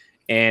Covered.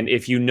 And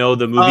if you know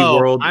the movie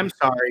world, I'm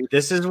sorry,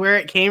 this is where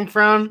it came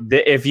from.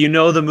 if you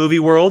know the movie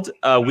world,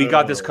 We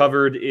Got This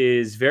Covered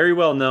is very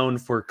well known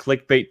for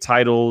clickbait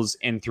titles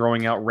and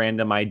throwing out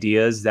random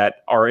ideas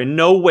that are in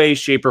no way,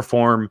 shape, or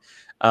form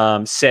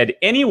said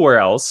anywhere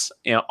else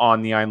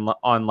on the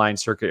online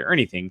circuit or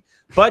anything.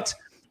 But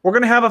we're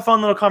going to have a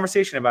fun little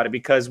conversation about it,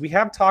 because we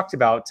have talked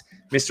about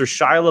Mr.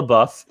 Shia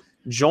LaBeouf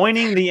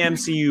joining the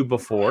MCU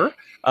before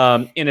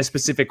in a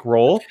specific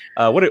role.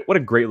 What a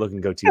great looking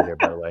goatee there,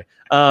 by the way.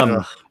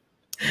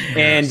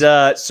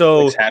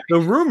 So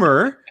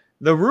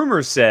the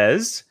rumor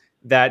says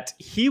that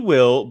he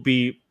will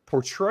be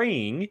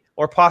portraying,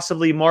 or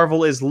possibly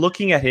Marvel is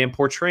looking at him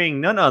portraying,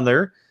 none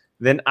other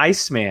than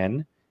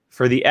Iceman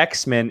for the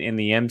X-Men in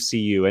the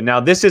MCU. And now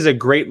this is a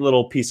great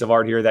little piece of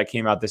art here that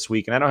came out this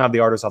week, and I don't have the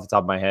artist off the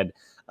top of my head,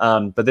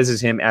 but this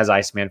is him as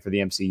Iceman for the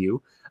MCU,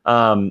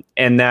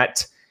 and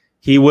that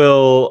he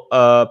will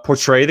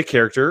portray the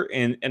character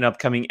in an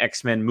upcoming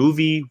X-Men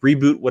movie,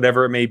 reboot,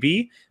 whatever it may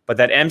be, but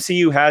that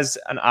MCU has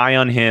an eye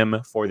on him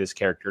for this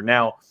character.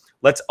 Now,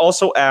 let's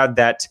also add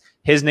that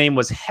his name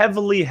was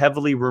heavily,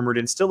 heavily rumored,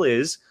 and still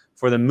is,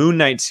 for the Moon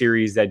Knight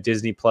series that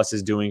Disney Plus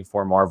is doing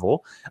for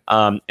Marvel.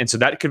 And so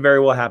that could very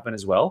well happen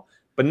as well.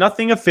 But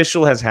nothing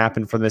official has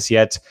happened from this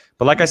yet.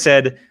 But like I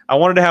said, I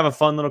wanted to have a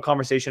fun little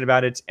conversation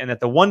about it. And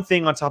that the one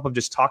thing on top of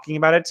just talking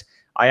about it,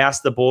 I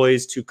asked the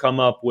boys to come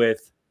up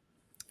with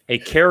a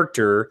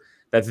character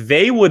that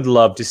they would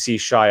love to see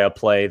Shia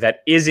play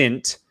that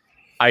isn't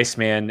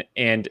Iceman.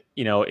 And,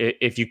 you know,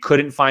 if you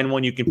couldn't find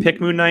one, you can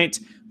pick Moon Knight,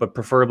 but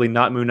preferably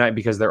not Moon Knight,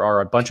 because there are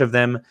a bunch of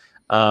them.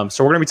 So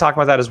we're going to be talking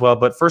about that as well.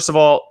 But first of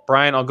all,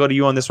 Brian, I'll go to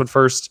you on this one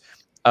first.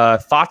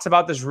 Thoughts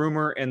about this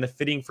rumor and the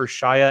fitting for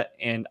Shia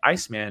and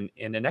Iceman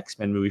in an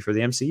X-Men movie for the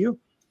MCU?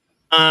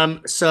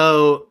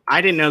 So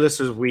I didn't know this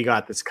was We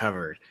Got This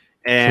Covered.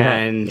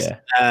 And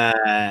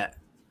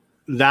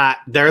that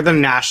they're the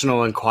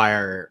National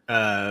Enquirer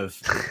of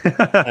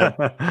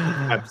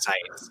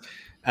websites,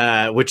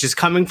 which is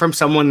coming from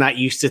someone that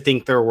used to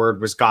think their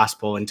word was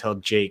gospel until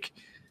Jake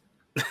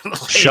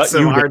shut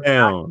you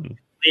down.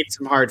 Laid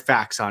some hard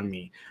facts on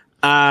me.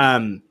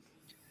 There's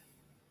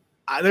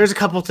a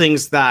couple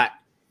things that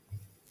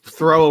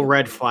throw a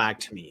red flag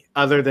to me,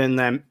 other than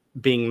them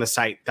being the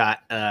site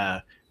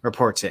that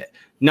reports it.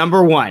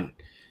 Number one,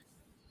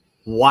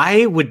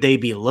 why would they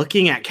be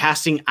looking at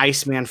casting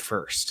Iceman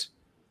first?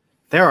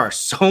 There are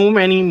so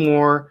many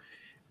more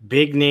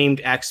big named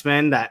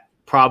X-Men that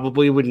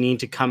probably would need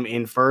to come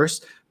in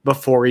first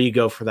before you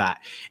go for that.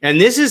 And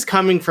this is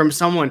coming from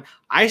someone,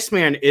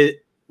 Iceman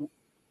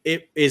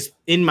is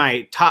in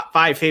my top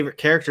 5 favorite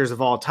characters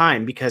of all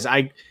time, because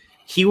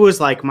he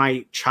was like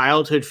my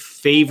childhood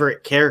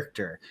favorite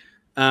character.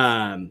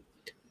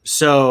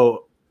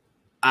 So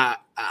I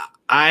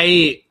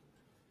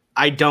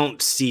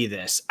don't see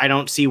this. I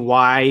don't see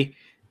why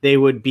they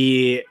would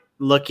be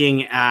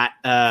looking at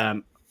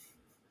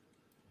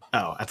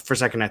for a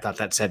second I thought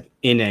that said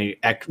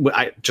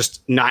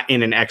just not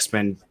in an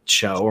X-Men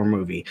show or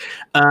movie.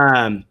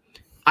 I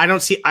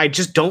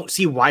just don't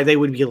see why they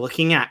would be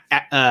looking at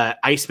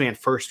Iceman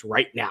first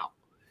right now.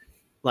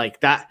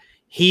 Like that,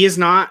 he is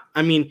not.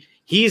 I mean,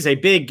 he is a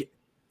big,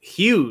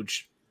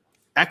 huge,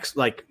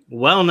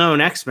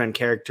 well-known X-Men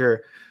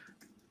character,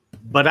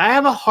 but I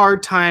have a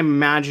hard time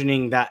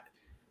imagining that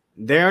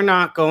they're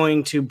not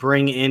going to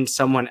bring in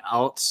someone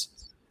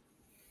else,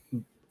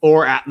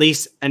 or at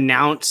least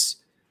announce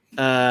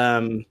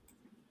a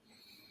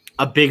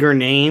bigger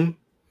name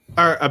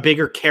or a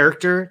bigger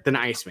character than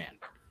Iceman.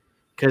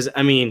 Because,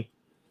 I mean,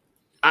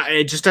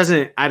 it just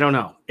doesn't, I don't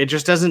know. It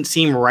just doesn't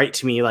seem right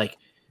to me. Like,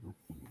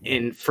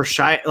 And for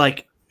Shia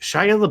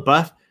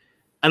LaBeouf,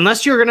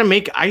 unless you're gonna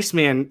make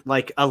Iceman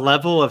like a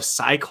level of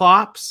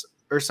Cyclops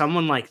or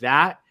someone like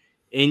that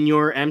in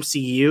your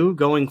MCU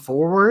going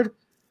forward,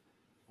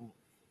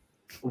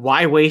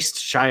 why waste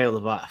Shia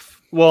LaBeouf?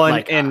 Well,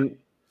 Like, and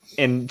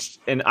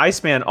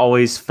Iceman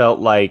always felt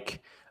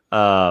like,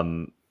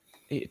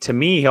 to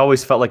me, he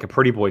always felt like a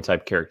pretty boy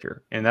type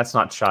character, and that's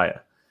not Shia.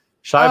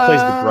 Shia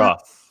plays the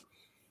gruff.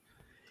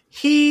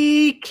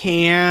 He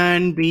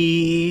can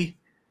be.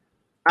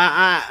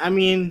 I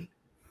mean,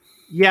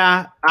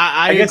 yeah.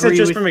 I guess agree it's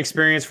just with, from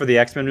experience for the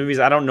X-Men movies.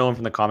 I don't know him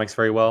from the comics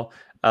very well.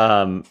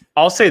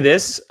 I'll say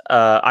this: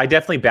 I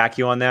definitely back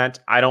you on that.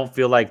 I don't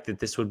feel like that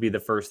this would be the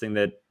first thing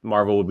that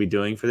Marvel would be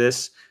doing for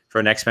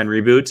an X-Men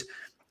reboot.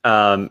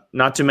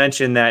 Not to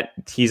mention that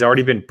he's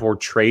already been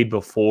portrayed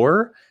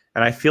before,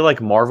 and I feel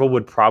like Marvel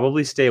would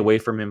probably stay away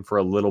from him for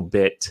a little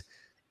bit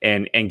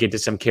and get to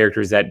some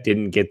characters that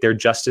didn't get their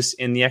justice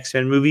in the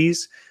X-Men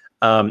movies.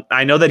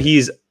 I know that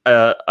he's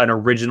an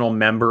original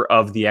member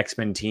of the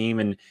X-Men team,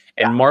 and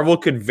Marvel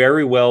could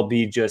very well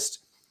be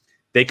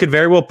they could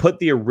very well put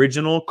the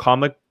original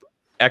comic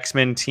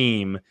X-Men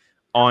team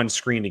on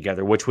screen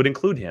together, which would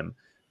include him.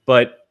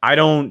 But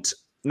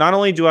not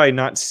only do I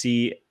not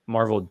see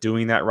Marvel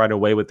doing that right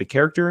away with the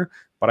character,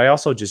 but I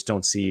also just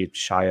don't see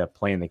Shia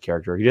playing the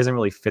character. He doesn't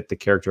really fit the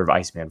character of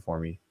Iceman for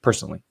me,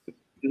 personally.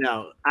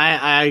 No,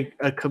 I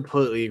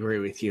completely agree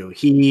with you.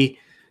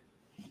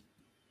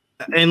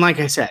 And like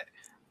I said,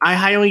 I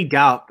highly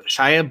doubt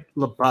Shia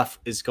LaBeouf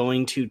is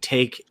going to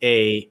take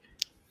a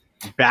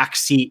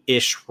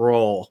backseat-ish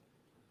role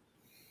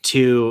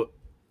to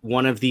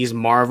one of these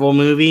Marvel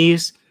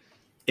movies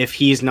if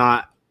he's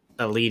not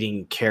a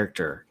leading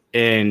character.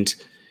 And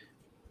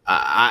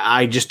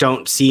I just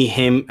don't see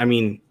him. I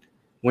mean,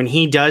 when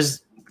he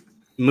does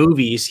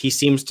movies, he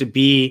seems to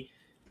be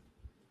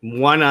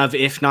one of,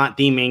 if not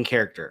the main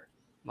character.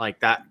 Like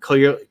that,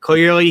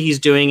 clearly he's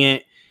doing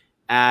it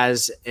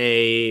as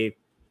he's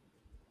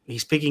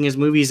picking his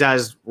movies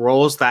as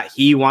roles that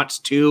he wants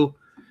to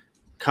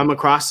come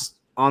across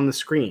on the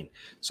screen.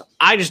 So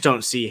I just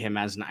don't see him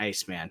as an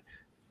Iceman.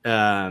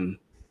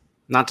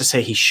 Not to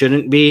say he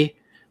shouldn't be,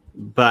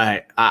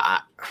 but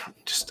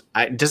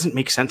it doesn't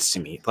make sense to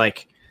me.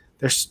 Like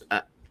there's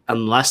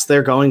unless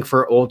they're going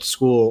for old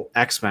school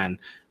X-Men,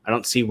 I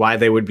don't see why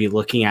they would be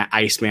looking at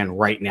Iceman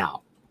right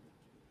now.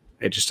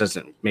 It just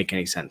doesn't make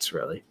any sense,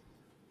 really.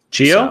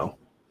 Gio?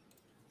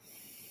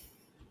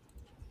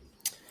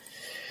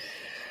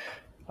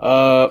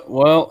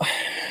 Well,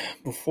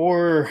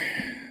 before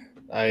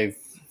I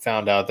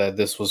found out that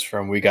this was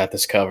from We Got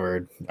This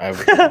Covered,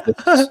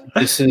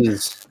 this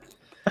is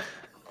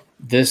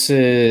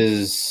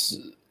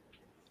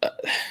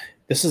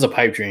a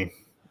pipe dream.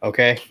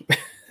 Okay,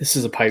 this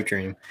is a pipe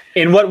dream.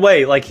 In what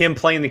way? Like him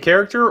playing the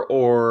character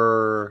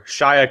or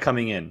Shia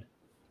coming in?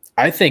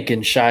 I think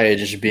in Shia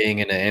just being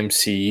in an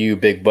MCU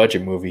big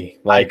budget movie.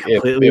 Like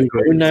if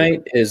Moon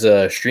Knight is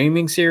a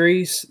streaming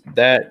series,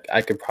 that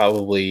I could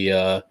probably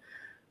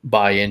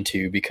buy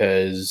into,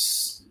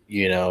 because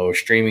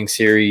streaming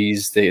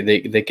series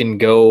they can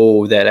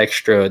go that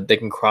extra, they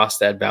can cross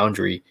that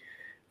boundary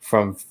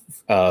from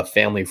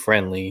family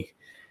friendly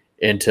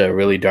into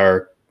really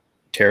dark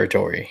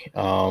territory.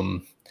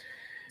 I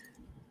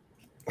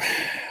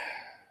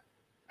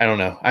don't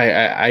know.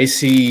 I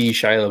see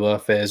Shia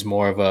LaBeouf as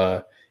more of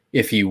a,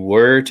 if he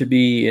were to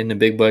be in the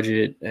big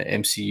budget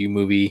MCU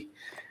movie,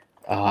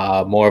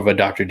 more of a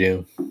Doctor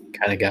Doom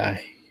kind of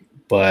guy.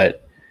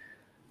 But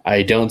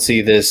I don't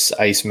see this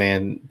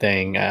Iceman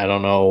thing. I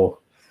don't know.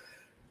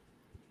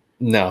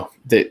 No,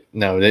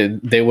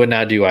 they would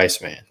not do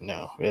Iceman.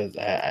 No,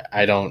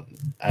 I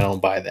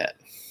don't buy that.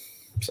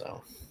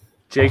 So,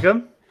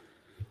 Jacob?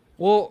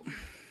 Well,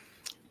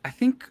 I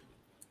think,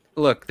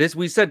 look,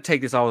 we said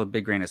take this all with a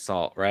big grain of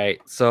salt, right?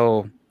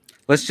 So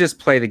let's just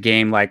play the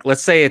game. Like,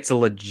 let's say it's a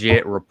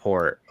legit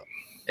report,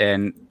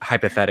 and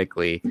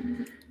hypothetically,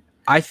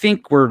 I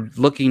think we're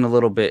looking a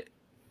little bit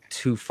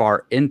too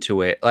far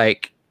into it.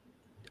 Like,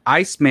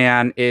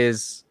 Iceman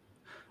is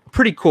a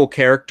pretty cool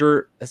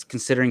character as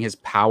considering his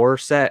power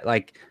set.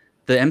 Like,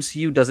 the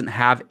MCU doesn't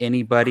have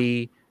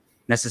anybody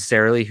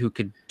necessarily who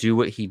could do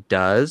what he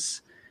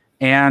does.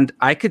 And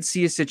I could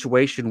see a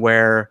situation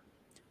where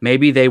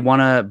maybe they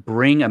want to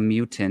bring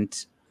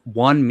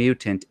one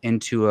mutant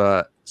into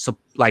a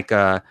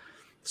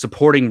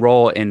supporting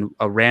role in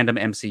a random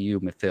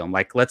MCU film.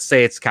 Like, let's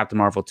say it's Captain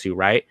Marvel 2,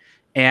 right?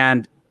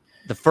 And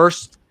the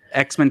first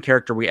X-Men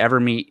character we ever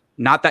meet,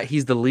 not that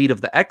he's the lead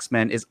of the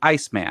X-Men, is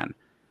Iceman.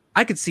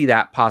 I could see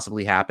that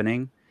possibly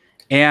happening.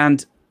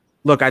 And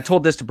look, I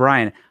told this to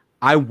Brian.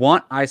 I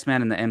want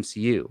Iceman in the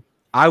MCU.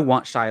 I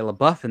want Shia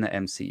LaBeouf in the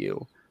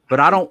MCU. But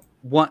I don't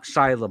want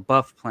Shia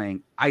LaBeouf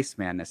playing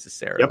Iceman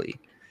necessarily.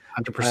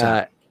 Yep.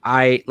 100%.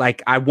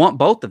 I want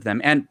both of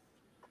them. And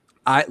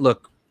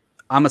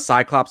I'm a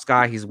Cyclops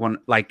guy.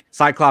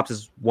 Cyclops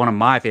is one of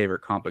my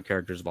favorite comic book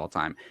characters of all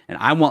time. And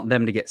I want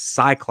them to get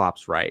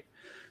Cyclops right.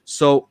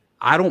 So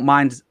I don't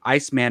mind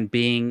Iceman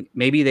being,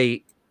 maybe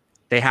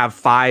they have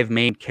 5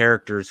 main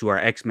characters who are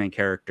X-Men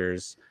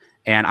characters,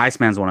 and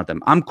Iceman's one of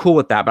them. I'm cool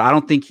with that, but I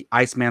don't think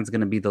Iceman's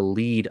going to be the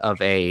lead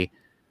of an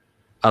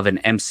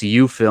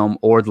MCU film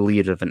or the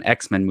lead of an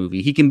X-Men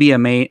movie. He can be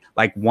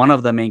one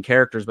of the main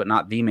characters, but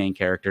not the main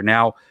character.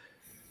 Now,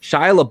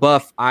 Shia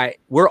LaBeouf,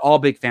 we're all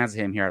big fans of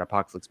him here at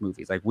Apocalypse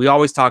Movies. Like, we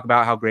always talk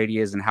about how great he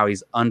is and how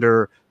he's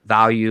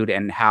undervalued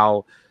and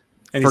how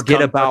such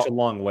a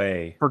long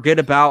way. Forget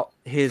about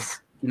his,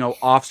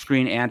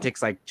 off-screen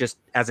antics. Like, just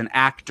as an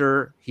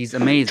actor, he's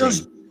amazing.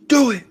 Just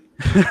do it.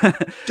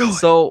 Do it.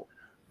 So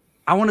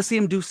I want to see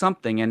him do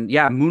something. And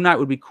yeah, Moon Knight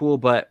would be cool,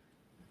 but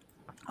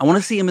I want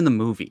to see him in the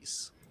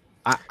movies.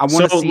 I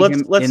want to see him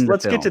in the let's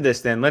film. get to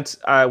this then.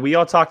 We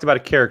all talked about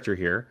a character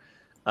here.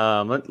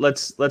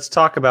 Let's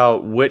talk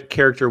about what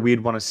character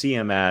we'd want to see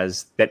him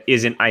as that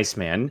isn't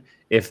Iceman.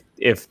 If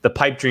the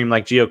pipe dream,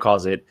 like Gio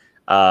calls it,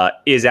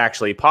 is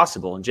actually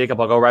possible. And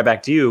Jacob, I'll go right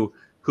back to you.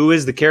 Who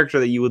is the character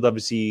that you would love to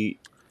see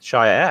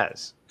Shia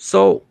as?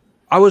 So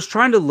I was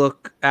trying to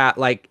look at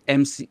like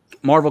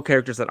Marvel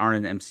characters that aren't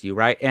in the MCU,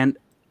 right? And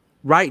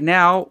right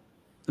now,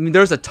 I mean,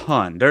 there's a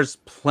ton. There's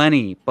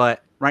plenty,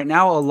 but right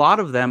now, a lot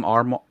of them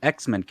are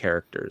X-Men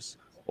characters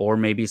or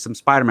maybe some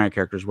Spider-Man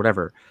characters,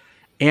 whatever.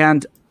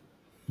 And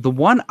the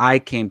one I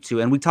came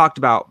to, and we talked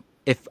about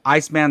if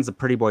Iceman's a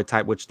pretty boy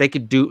type, which they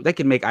could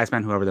make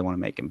Iceman whoever they want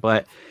to make him.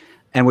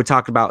 And we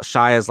talked about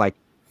Shia's like,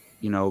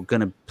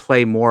 going to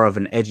play more of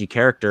an edgy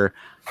character.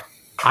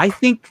 I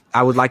think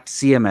I would like to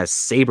see him as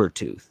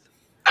Sabretooth.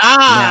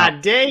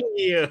 Dang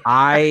you.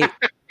 I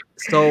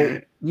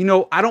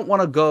don't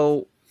want to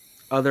go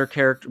other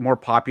more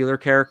popular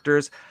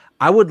characters.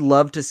 I would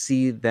love to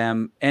see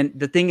them. And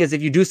the thing is,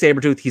 if you do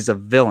Sabretooth, he's a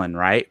villain,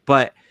 right?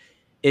 But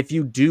if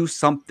you do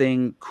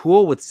something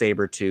cool with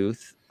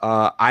Sabretooth,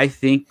 I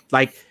think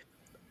I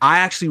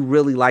actually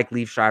really like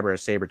Liev Schreiber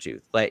as Sabretooth.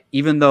 Like,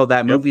 even though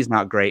that movie's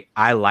not great,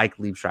 I like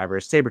Liev Schreiber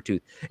as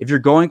Sabretooth. If you're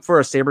going for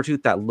a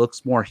Sabretooth that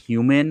looks more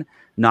human,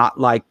 not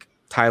like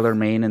Tyler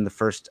Mane in the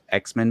first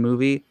X-Men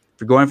movie, if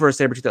you're going for a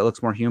Sabretooth that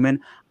looks more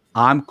human,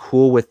 I'm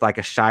cool with like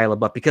a Shia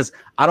LaBeouf, because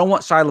I don't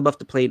want Shia LaBeouf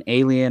to play an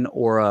alien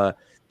or a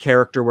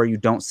character where you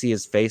don't see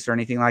his face or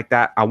anything like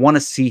that. I want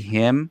to see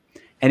him.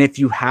 And if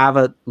you have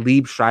a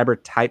Liev Schreiber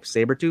type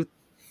Sabretooth,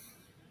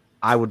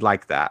 I would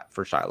like that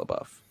for Shia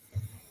LaBeouf.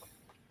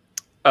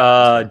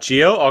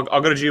 Gio,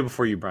 I'll go to Gio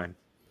before you, Brian.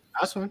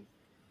 That's fine.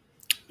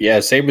 Yeah,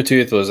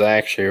 Sabretooth was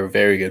actually a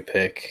very good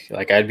pick.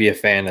 Like, I'd be a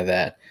fan of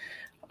that.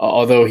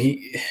 Although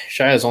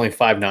Shia is only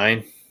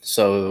 5'9",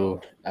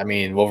 so I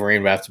mean,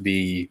 Wolverine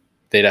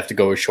they'd have to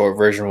go with short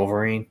version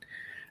Wolverine,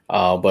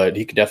 but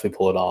he could definitely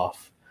pull it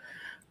off.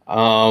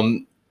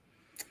 I'm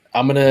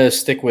gonna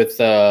stick with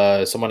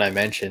someone I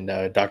mentioned,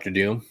 Dr.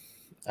 Doom.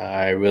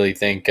 I really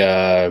think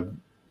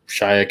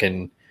Shia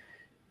can,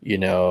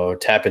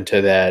 tap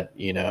into that,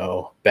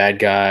 bad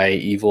guy,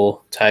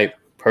 evil type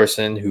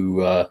person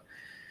who,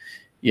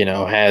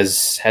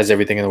 has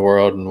everything in the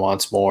world and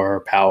wants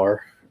more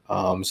power.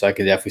 So I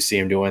could definitely see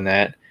him doing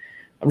that.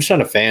 I'm just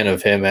not a fan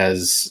of him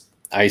as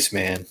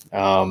Iceman.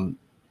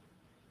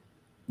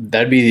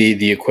 That'd be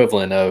the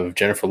equivalent of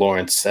Jennifer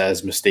Lawrence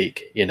as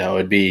Mystique.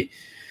 It'd be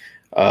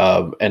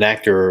an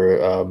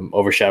actor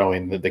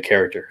overshadowing the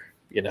character,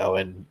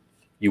 and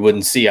you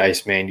wouldn't see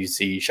Iceman, you'd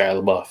see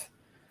Shia LaBeouf.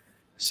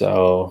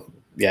 So,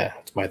 yeah,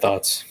 that's my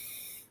thoughts.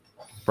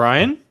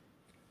 Brian?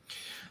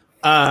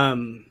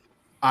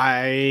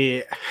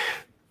 I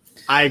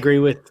agree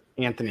with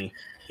Anthony.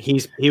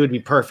 He would be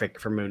perfect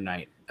for Moon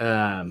Knight.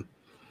 I'm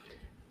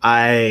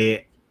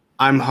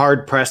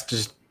hard pressed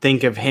to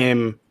think of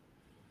him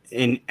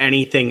in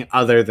anything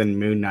other than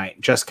Moon Knight,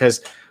 just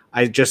because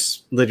I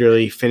just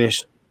literally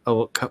finished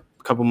a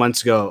couple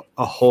months ago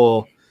a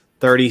whole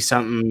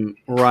 30-something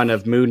run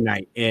of Moon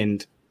Knight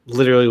and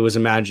literally was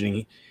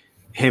imagining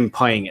him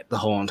playing it the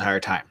whole entire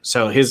time.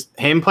 So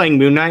him playing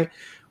Moon Knight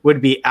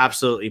would be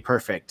absolutely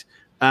perfect.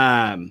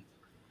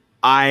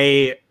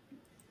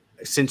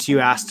 Since you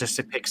asked us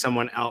to pick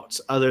someone else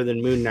other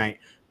than Moon Knight,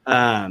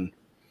 I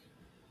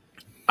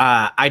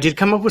did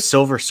come up with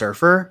Silver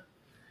Surfer.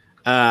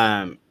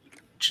 I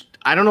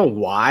don't know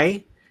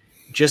why,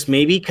 just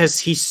maybe because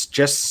he's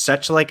just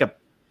such like a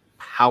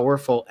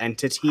powerful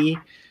entity.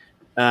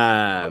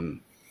 I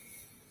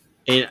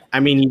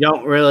mean, you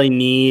don't really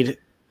need.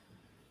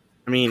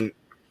 I mean,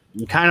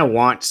 you kind of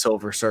want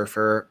Silver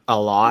Surfer a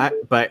lot,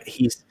 but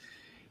he's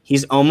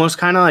almost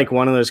kind of like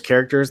one of those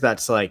characters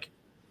that's like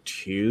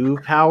too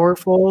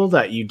powerful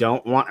that you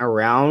don't want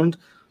around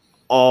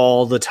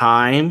all the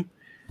time,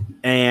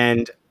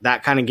 and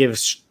that kind of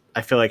gives,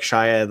 I feel like,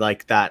 Shia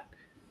like that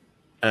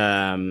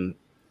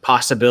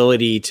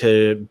possibility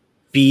to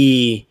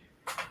be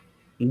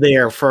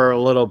there for a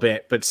little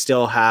bit but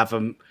still have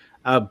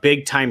a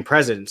big time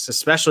presence,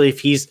 especially if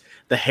he's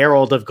the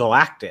Herald of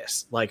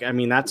Galactus. Like, I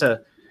mean, that's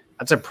a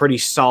pretty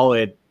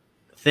solid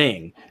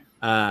thing.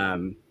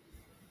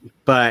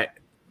 But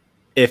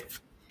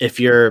if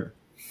you're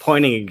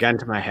pointing a gun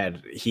to my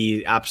head,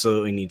 he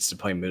absolutely needs to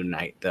play Moon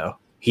Knight, though.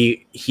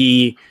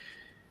 His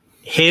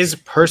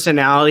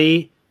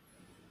personality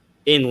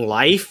in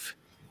life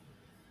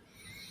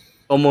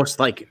almost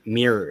like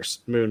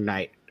mirrors Moon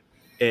Knight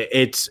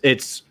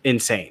It's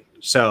insane.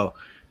 So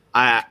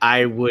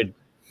I would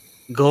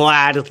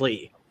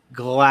gladly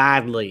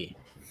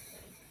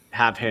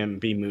have him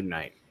be Moon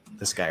Knight.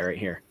 This guy right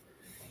here.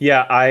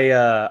 Yeah,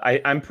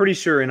 I'm pretty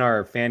sure in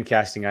our fan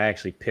casting I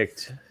actually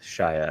picked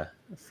Shia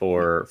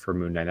for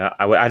Moon Knight.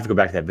 I have to go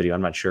back to that video.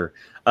 I'm not sure.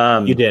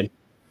 You did.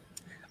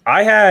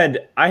 I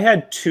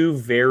had two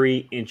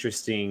very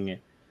interesting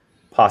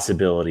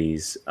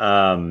possibilities.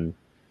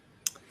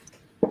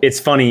 It's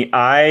funny.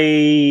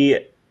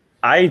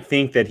 I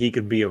think that he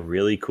could be a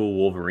really cool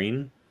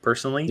Wolverine,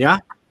 personally. Yeah.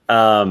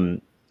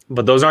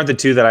 But those aren't the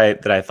two that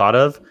I thought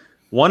of.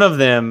 One of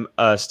them,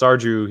 Star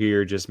Drew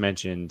here just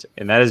mentioned,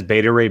 and that is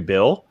Beta Ray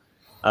Bill.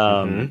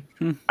 I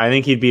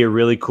think he'd be a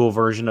really cool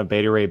version of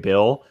Beta Ray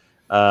Bill.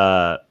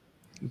 But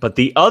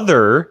the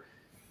other,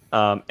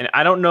 and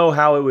I don't know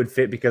how it would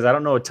fit because I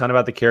don't know a ton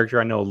about the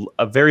character. I know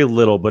a very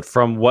little, but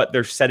from what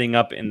they're setting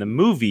up in the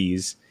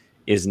movies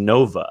is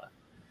Nova.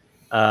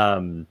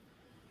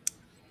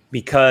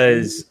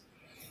 Because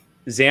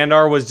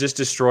Xandar was just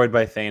destroyed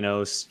by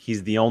Thanos.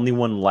 He's the only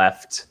one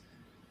left.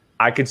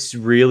 I could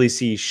really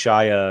see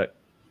Shia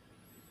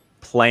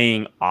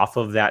playing off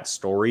of that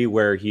story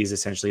where he's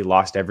essentially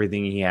lost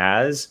everything he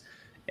has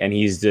and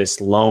he's this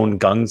lone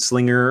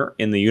gunslinger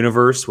in the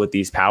universe with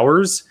these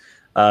powers.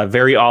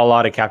 Very a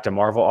la to Captain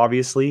Marvel,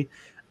 obviously.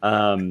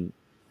 And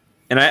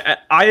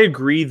I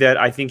agree that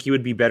I think he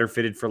would be better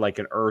fitted for like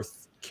an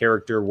Earth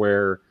character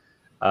where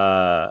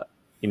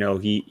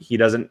he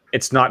doesn't,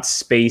 it's not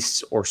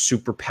space or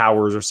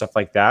superpowers or stuff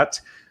like that.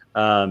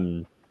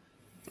 And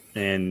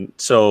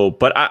so,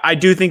 but I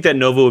do think that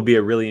Nova would be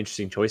a really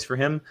interesting choice for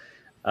him.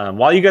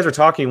 While you guys were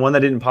talking, one that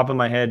didn't pop in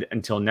my head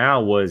until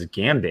now was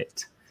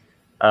Gambit.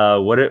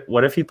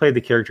 What if he played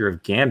the character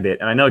of Gambit?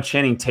 And I know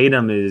Channing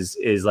Tatum is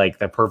like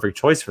the perfect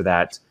choice for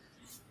that.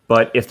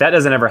 But if that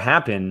doesn't ever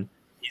happen,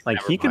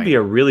 he could be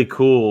a really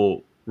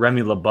cool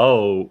Remy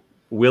LeBeau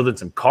wielding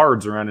some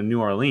cards around in New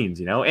Orleans,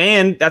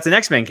 and that's an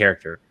X-Men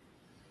character.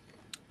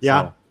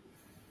 Yeah.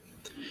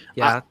 So.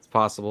 Yeah, it's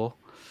possible.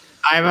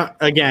 I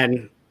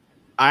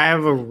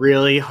have a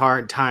really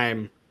hard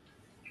time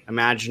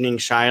imagining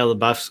Shia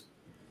LaBeouf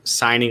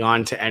signing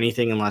on to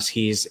anything unless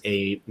he's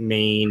a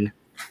main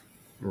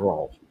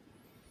role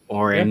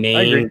or a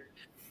main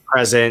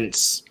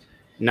presence,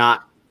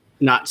 not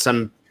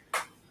some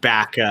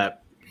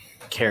backup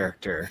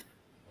character.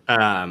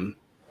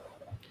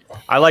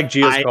 I like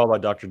Gio's call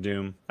about Doctor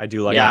Doom. I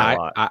do like that a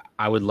lot.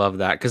 I would love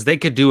that because they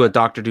could do a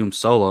Doctor Doom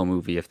solo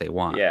movie if they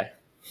want. Yeah.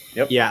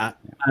 Yep. Yeah.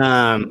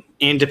 And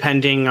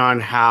depending on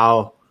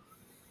how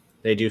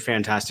they do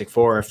Fantastic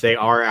Four, if they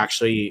are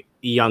actually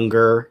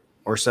younger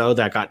or so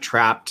that got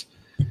trapped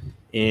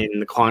in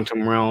the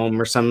quantum realm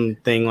or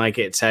something like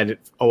it said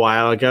a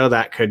while ago,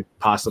 that could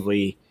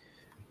possibly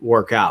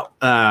work out.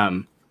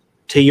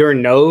 To your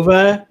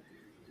Nova,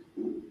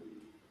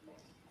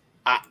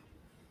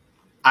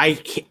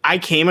 I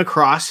came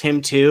across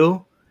him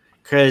too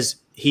because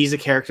he's a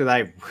character that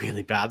I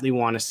really badly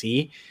want to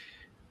see,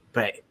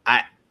 but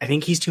I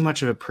think he's too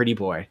much of a pretty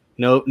boy.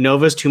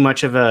 Nova's too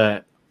much of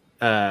a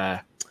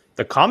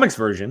the comics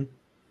version.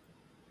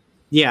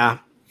 Yeah.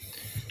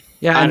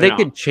 Yeah, and they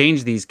could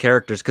change these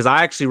characters because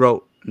I actually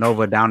wrote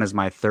Nova down as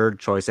my third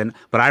choice,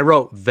 but I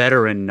wrote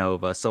veteran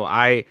Nova, so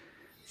I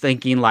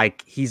thinking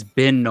like he's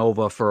been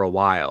Nova for a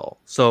while.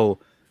 So,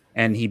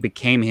 and he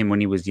became him when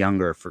he was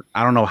younger.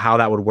 I don't know how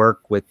that would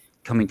work with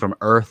coming from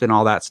Earth and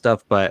all that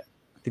stuff, but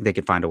I think they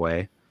could find a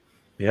way.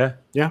 Yeah,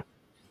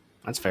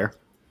 that's fair.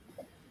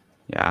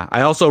 Yeah,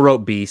 I also wrote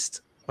Beast,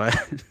 but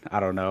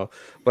I don't know.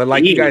 But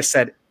like you guys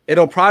said,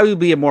 it'll probably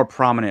be a more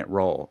prominent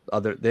role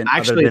other than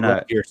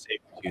your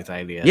Sabretooth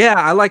idea. Yeah,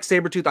 I like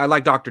Sabretooth. I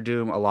like Doctor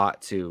Doom a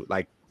lot too.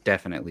 Like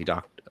definitely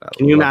Doctor.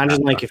 Can you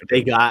imagine like if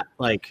they got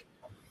like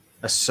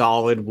a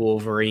solid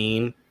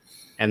Wolverine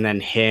and then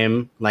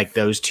him, like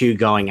those two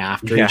going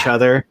after each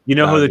other? You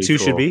know who the two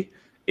should be?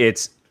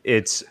 It's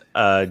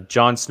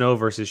Jon Snow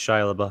versus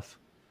Shia LaBeouf.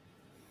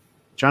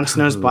 Jon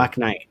Snow's Black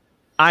Knight.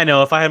 I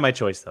know if I had my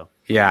choice though.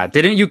 Yeah,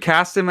 didn't you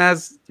cast him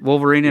as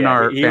Wolverine in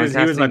our? He was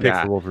my pick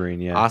for Wolverine.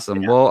 Yeah,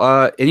 awesome. Yeah.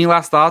 Well, any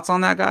last thoughts on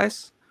that,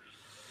 guys?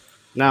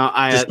 No,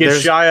 just get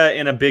Shia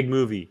in a big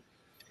movie.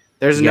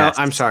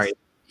 I'm sorry.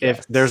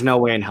 If there's no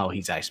way in hell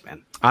he's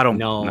Iceman. I don't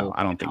know.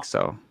 I don't think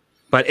so.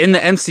 But in the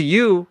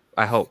MCU,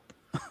 I hope.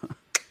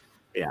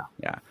 Yeah.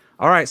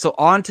 All right. So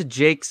on to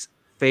Jake's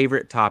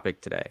favorite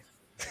topic today.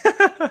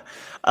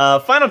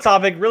 Final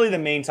topic, really the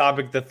main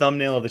topic, the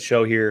thumbnail of the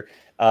show here.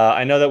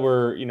 I know that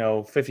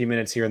we're 50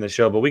 minutes here in the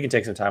show, but we can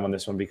take some time on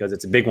this one because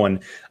it's a big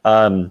one.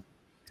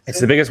 It's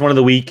the biggest one of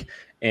the week,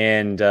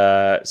 and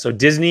so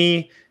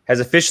Disney has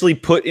officially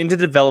put into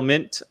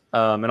development,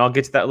 and I'll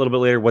get to that a little bit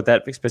later, what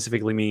that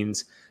specifically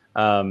means.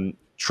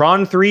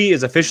 Tron 3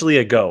 is officially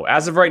a go.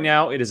 As of right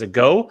now, it is a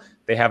go.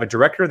 They have a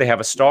director, they have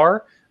a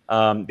star.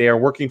 They are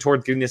working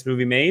towards getting this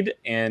movie made,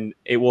 and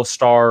it will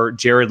star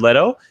Jared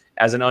Leto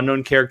as an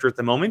unknown character at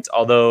the moment,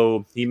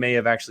 although he may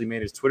have actually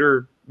made his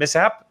Twitter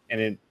mishap, and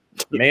it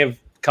may have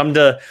come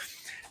to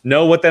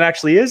know what that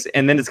actually is.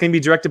 And then it's going to be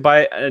directed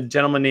by a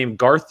gentleman named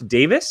Garth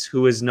Davis,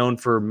 who is known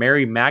for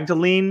Mary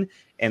Magdalene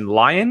and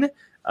Lion.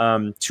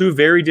 Two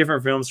very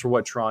different films for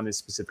what Tron is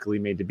specifically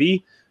made to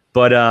be.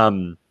 But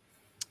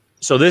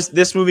so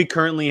this movie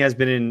currently has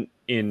been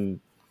in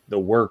the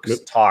works,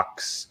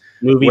 talks,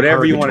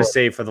 whatever you want to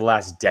say, for the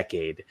last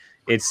decade.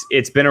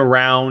 It's been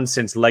around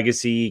since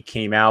Legacy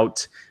came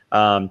out.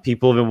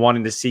 People have been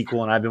wanting the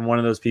sequel, and I've been one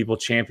of those people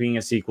championing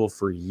a sequel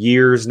for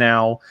years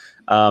now.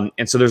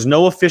 And so there's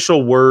no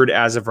official word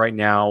as of right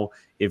now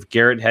if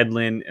Garrett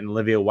Hedlund and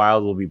Olivia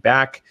Wilde will be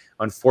back.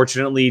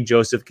 Unfortunately,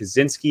 Joseph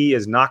Kosinski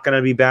is not going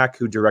to be back,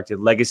 who directed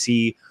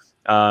Legacy.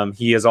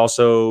 He has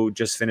also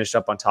just finished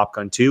up on Top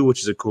Gun 2,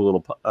 which is a cool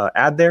little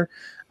ad there.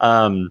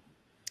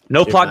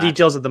 No plot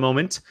details at the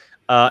moment.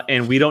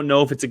 And we don't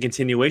know if it's a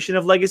continuation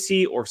of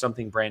Legacy or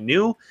something brand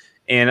new.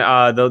 And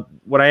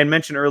what I had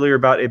mentioned earlier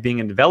about it being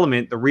in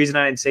development, the reason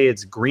I didn't say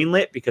it's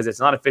greenlit, because it's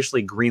not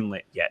officially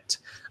greenlit yet.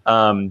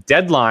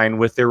 Deadline,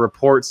 with their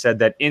report, said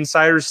that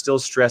insiders still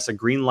stress a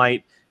green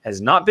light has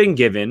not been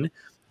given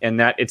and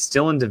that it's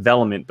still in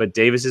development, but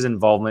Davis's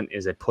involvement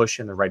is a push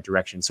in the right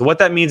direction. So what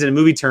that means in a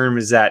movie term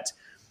is that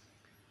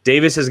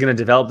Davis is going to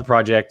develop the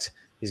project.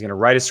 He's going to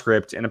write a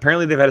script, and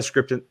apparently they've had a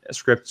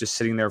script just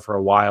sitting there for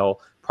a while,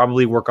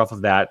 probably work off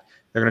of that.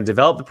 They're going to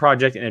develop the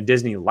project, and if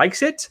Disney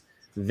likes it,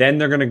 then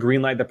they're going to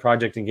greenlight the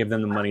project and give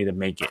them the money to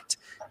make it.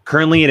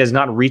 Currently, it has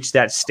not reached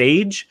that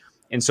stage,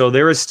 and so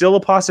there is still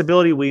a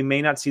possibility we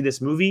may not see this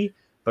movie.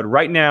 But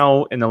right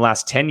now, in the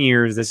last 10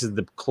 years, this is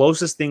the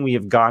closest thing we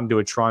have gotten to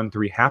a Tron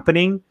 3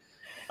 happening.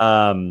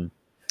 And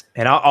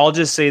I'll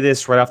just say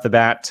this right off the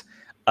bat.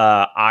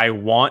 I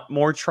want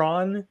more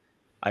Tron.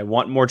 I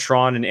want more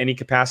Tron in any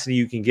capacity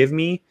you can give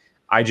me.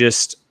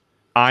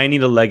 I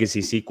need a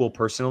Legacy sequel,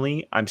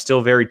 personally. I'm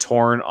still very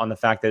torn on the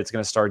fact that it's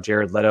going to star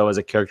Jared Leto as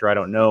a character I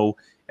don't know,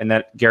 and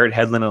that Garrett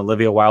Hedlund and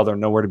Olivia Wilde are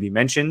nowhere to be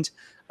mentioned.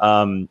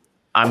 I'm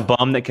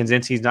bummed that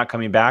Kosinski's not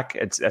coming back.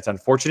 That's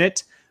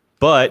unfortunate,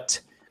 but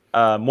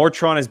more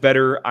Tron is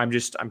better. I'm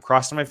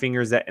crossing my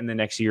fingers that in the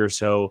next year or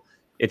so,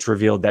 it's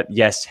revealed that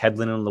yes,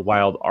 Hedlund and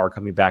Wilde are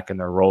coming back in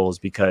their roles,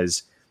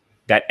 because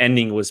that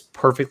ending was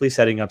perfectly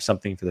setting up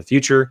something for the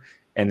future,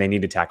 and they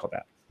need to tackle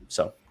that.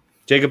 So,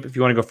 Jacob, if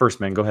you want to go first,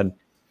 man, go ahead.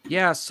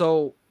 Yeah,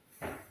 so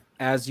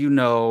as you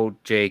know,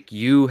 Jake,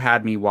 you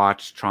had me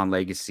watch Tron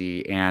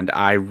Legacy, and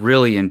I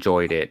really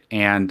enjoyed it.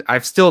 And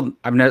I've still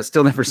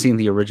never seen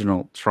the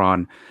original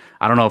Tron.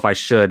 I don't know if I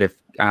should.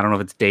 I don't know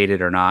if it's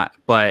dated or not,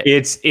 but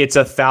it's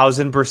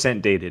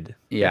 1,000% dated.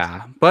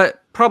 Yeah,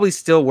 but probably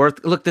still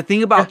worth. Look, the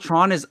thing about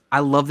Tron is I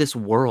love this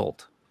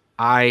world.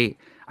 I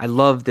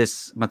love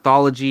this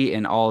mythology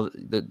and all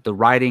the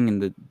writing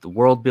and the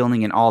world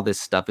building and all this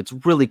stuff. It's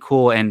really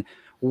cool and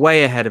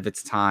way ahead of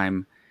its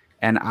time.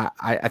 And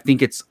I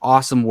think it's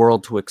awesome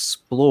world to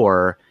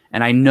explore.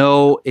 And I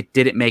know it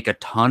didn't make a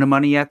ton of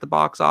money at the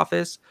box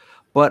office,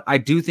 but I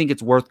do think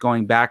it's worth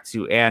going back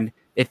to. And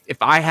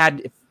if I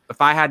had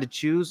to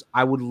choose,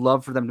 I would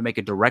love for them to make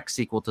a direct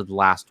sequel to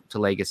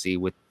Legacy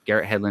with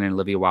Garrett Hedlund and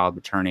Olivia Wilde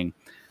returning.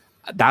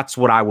 That's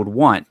what I would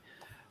want.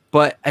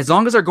 But as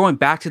long as they're going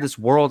back to this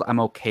world,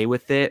 I'm okay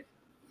with it.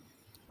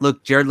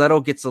 Look, Jared Leto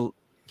gets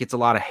a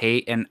lot of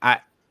hate, and I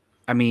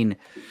mean,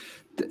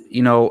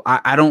 you know,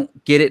 I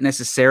don't get it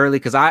necessarily,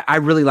 because I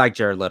really like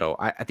Jared Leto.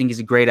 I think he's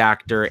a great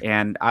actor,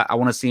 and I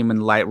want to see him in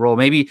the light role.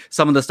 Maybe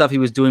some of the stuff he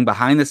was doing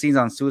behind the scenes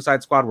on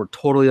Suicide Squad were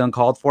totally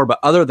uncalled for, but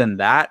other than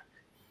that,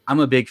 I'm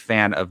a big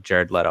fan of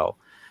Jared Leto.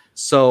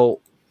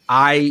 So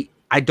I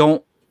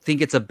don't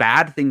think it's a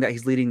bad thing that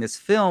he's leading this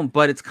film,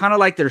 but it's kind of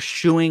like they're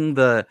shooing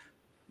the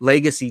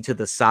Legacy to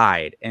the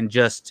side and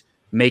just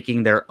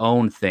making their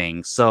own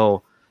thing.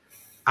 So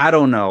I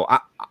don't know.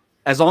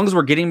 As long as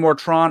we're getting more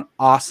Tron,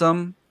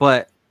 awesome.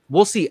 But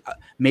we'll see.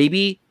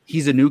 Maybe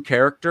he's a new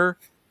character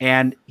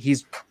and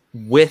he's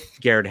with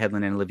Garrett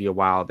Hedlund and Olivia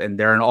Wilde, and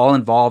they're all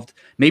involved.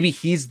 Maybe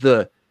he's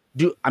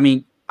you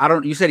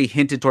said he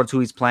hinted towards who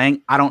he's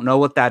playing. I don't know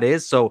what that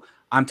is. So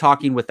I'm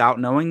talking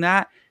without knowing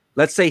that.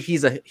 Let's say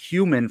he's a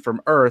human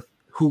from Earth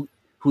who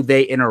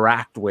they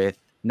interact with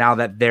now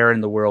that they're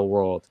in the real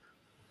world.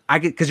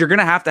 Because you're going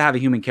to have a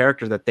human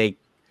character that they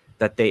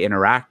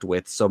interact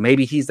with. So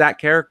maybe he's that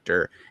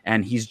character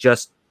and he's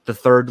just the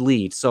third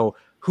lead. So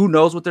who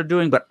knows what they're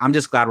doing, but I'm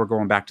just glad we're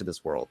going back to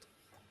this world.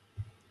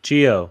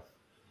 Gio.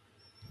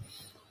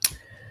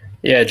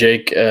 Yeah,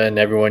 Jake and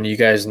everyone, you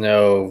guys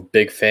know,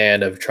 big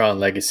fan of Tron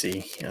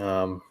Legacy.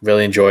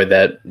 Really enjoyed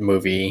that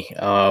movie.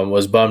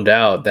 Was bummed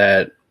out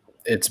that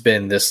it's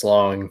been this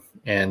long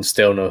and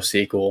still no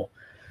sequel.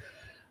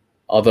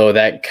 Although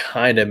that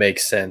kind of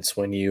makes sense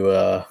when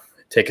you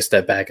take a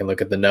step back and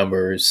look at the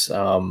numbers.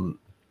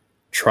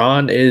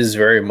 Tron is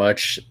very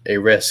much a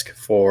risk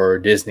for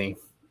Disney.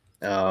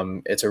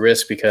 It's a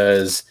risk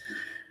because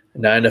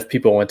not enough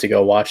people went to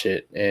go watch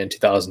it in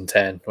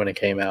 2010 when it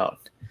came out.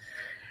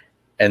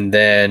 And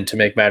then to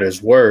make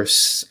matters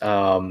worse,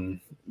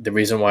 the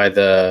reason why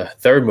the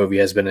third movie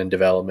has been in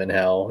development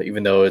hell,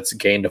 even though it's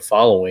gained a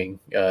following,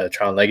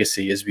 Tron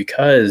Legacy, is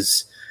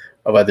because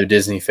of other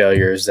Disney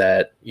failures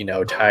that, you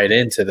know, tied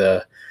into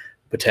the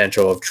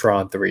potential of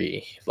Tron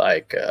 3,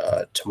 like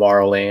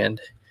Tomorrowland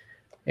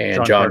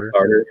and John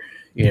Carter.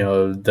 You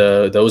know,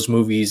 those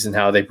movies and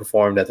how they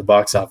performed at the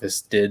box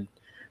office did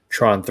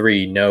Tron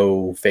 3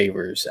 no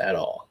favors at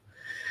all.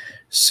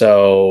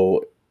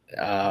 So,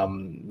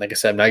 like I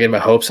said, I'm not getting my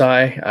hopes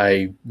high.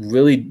 I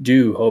really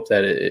do hope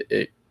that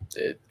it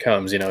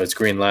comes, you know, it's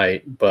green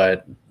light.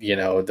 But, you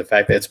know, the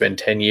fact that it's been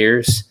 10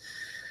 years,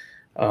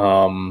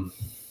 I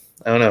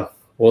don't know.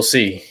 We'll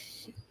see.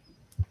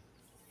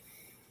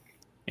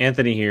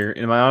 Anthony here.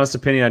 In my honest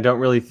opinion, I don't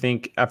really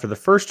think after the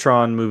first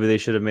Tron movie they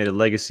should have made a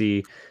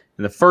legacy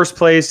in the first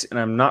place, and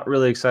I'm not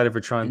really excited for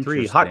Tron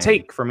 3. Hot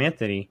take from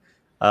Anthony.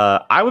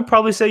 I would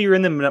probably say you're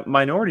in the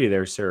minority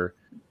there, sir.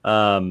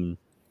 So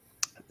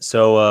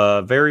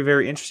very,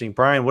 very interesting.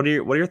 Brian, what are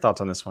your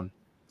thoughts on this one?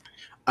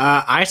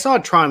 I saw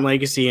Tron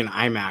Legacy in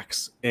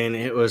IMAX, and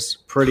it was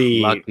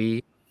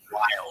pretty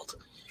wild.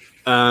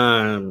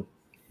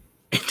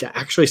 It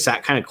actually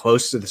sat kind of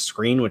close to the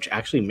screen, which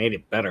actually made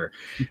it better.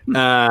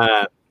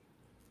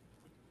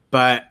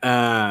 But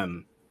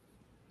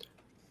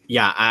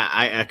yeah,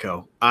 I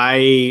echo.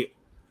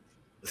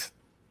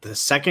 The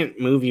second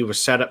movie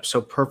was set up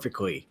so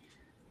perfectly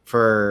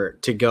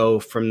to go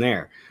from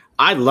there.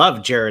 I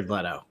love Jared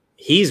Leto.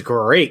 He's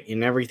great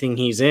in everything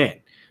he's in.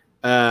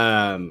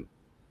 I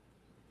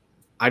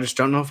just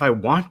don't know if I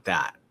want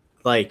that.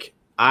 Like,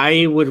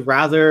 I would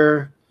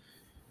rather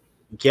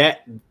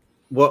get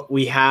what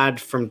we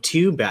had from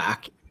 2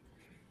 back,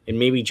 and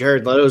maybe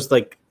Jared Leto's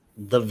like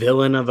the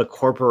villain of a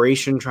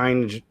corporation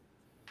trying to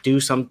do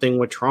something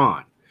with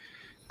Tron.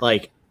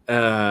 Like,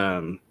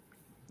 do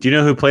you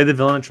know who played the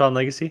villain in Tron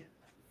Legacy?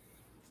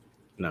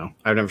 No,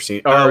 I've never seen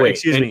it. Oh, wait,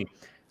 excuse me.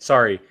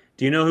 Sorry.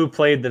 Do you know who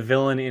played the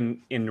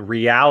villain in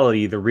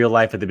reality, the real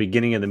life at the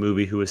beginning of the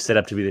movie, who was set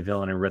up to be the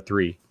villain in Red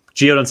 3?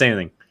 Gio, don't say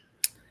anything.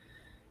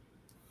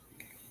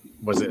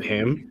 Was it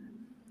him?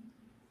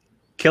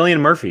 Cillian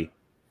Murphy.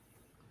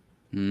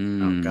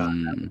 Oh God,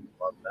 I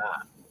love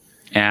that.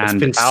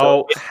 And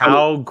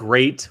how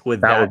great would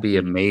that would be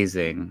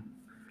amazing.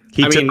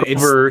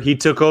 He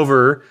took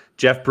over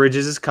Jeff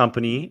Bridges'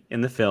 company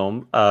in the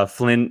film,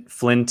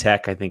 Flynn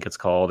Tech, I think it's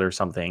called, or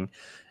something.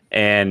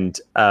 And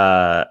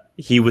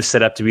he was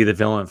set up to be the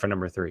villain for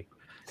number 3.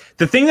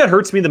 The thing that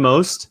hurts me the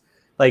most,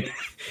 like,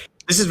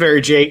 this is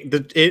very Jake.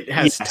 It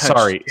has. Yeah,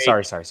 sorry.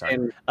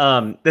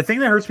 The thing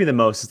that hurts me the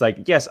most is,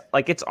 like, yes,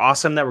 like, it's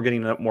awesome that we're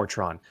getting more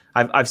Tron.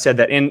 I've said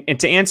that, and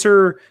to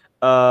answer,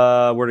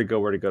 where to go?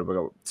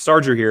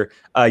 Starger here.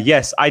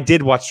 Yes, I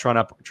did watch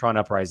Tron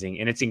Uprising,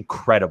 and it's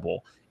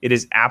incredible. It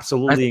is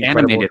absolutely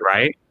incredible. Animated,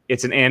 right?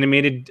 It's an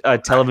animated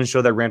television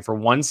show that ran for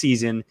 1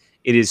 season.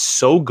 It is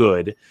so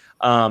good.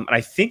 And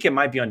I think it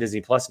might be on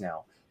Disney Plus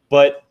now.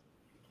 But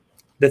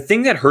the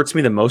thing that hurts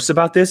me the most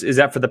about this is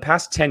that for the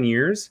past 10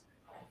 years,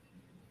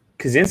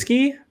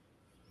 Kaczynski,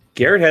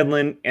 Garrett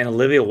Hedlund, and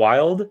Olivia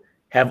Wilde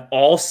have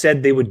all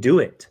said they would do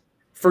it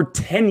for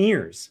 10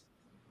 years.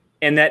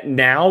 And that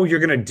now you're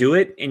going to do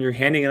it and you're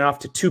handing it off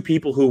to 2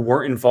 people who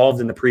weren't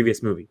involved in the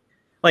previous movie.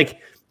 Like,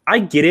 I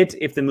get it.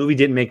 If the movie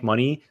didn't make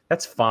money,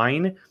 that's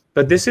fine.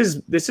 But this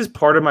is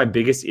part of my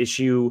biggest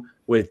issue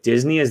with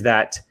Disney, is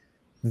that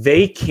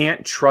they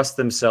can't trust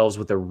themselves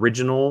with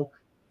original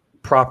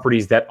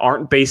properties that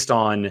aren't based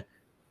on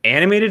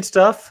animated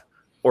stuff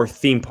or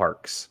theme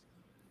parks.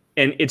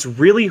 And it's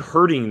really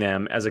hurting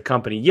them as a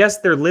company. Yes,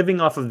 they're living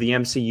off of the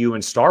MCU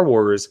and Star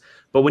Wars,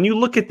 but when you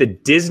look at the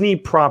Disney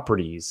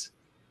properties,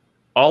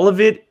 all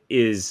of it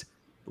is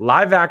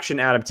live action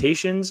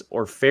adaptations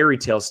or fairy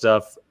tale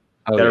stuff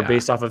that are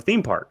based off of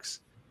theme parks.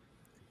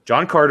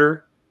 John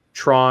Carter,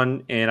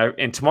 Tron,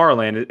 and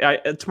Tomorrowland.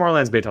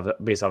 Tomorrowland's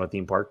based off a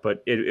theme park,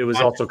 but it was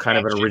also kind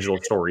of an original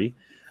story.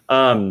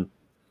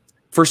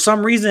 For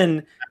some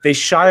reason, they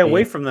shy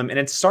away from them, and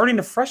it's starting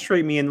to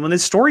frustrate me. And when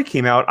this story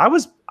came out, I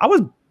was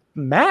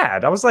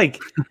mad. I was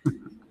like,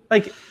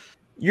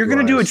 you're going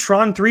to do a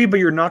Tron 3, but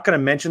you're not going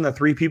to mention the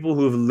 3 people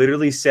who have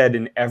literally said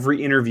in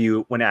every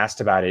interview when asked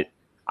about it,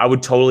 I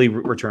would totally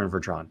return for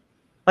Tron.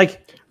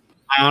 Like,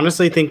 I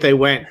honestly think they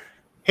went,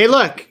 hey,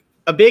 look,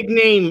 a big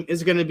name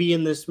is going to be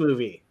in this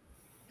movie.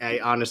 I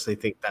honestly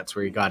think that's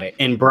where you got it.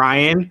 And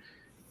Brian,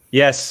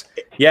 yes,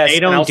 they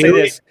don't do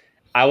it.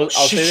 I'll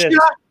say this.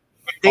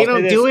 They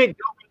don't do it.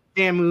 Don't make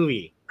the damn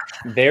movie.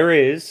 There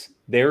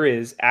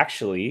is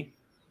actually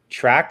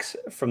tracks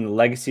from the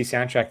Legacy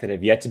soundtrack that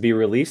have yet to be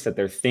released that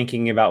they're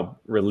thinking about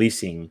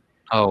releasing.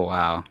 Oh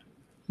wow.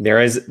 There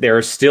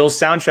are still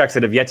soundtracks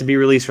that have yet to be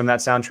released from that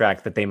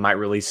soundtrack that they might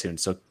release soon.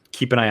 So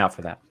keep an eye out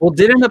for that. Well,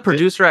 didn't the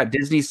producer at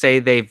Disney say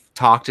they've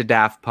talked to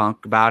Daft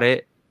Punk about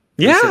it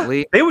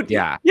recently? They would.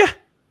 Yeah.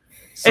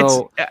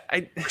 So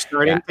we're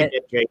starting to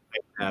get Jake.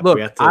 Look,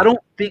 I don't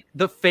think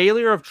the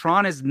failure of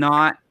Tron is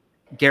not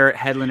Garrett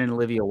Hedlund and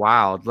Olivia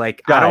Wilde.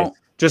 Like, guys, I don't.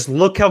 Just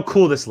look how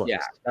cool this looks. Yeah,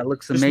 that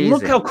looks just amazing.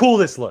 Look how cool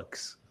this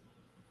looks.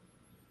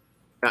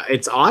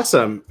 It's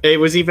awesome. It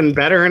was even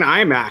better in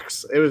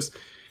IMAX. It was,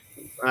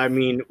 I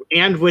mean,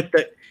 and with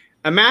the,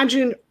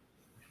 imagine,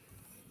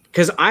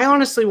 because I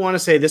honestly want to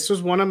say this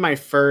was one of my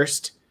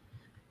first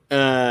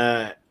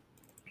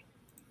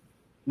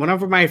one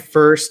of my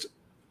first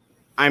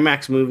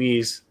IMAX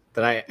movies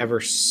that I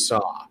ever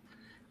saw.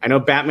 I know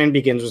Batman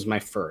Begins was my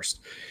first.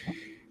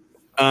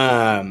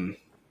 And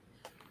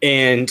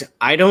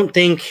I don't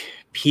think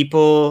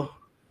people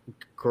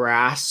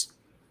grasp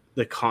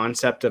the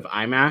concept of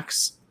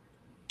IMAX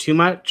too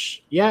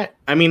much yet.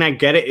 I mean, I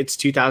get it. It's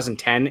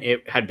 2010.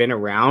 It had been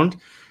around,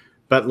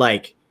 but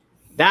like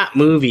that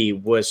movie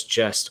was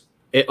just,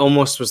 it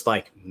almost was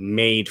like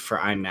made for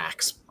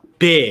IMAX.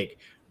 Big,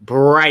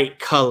 bright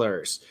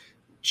colors,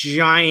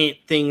 giant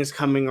things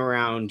coming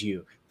around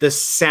you, the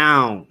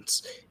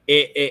sounds.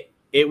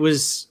 It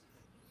was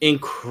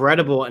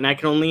incredible. And I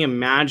can only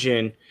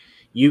imagine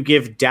you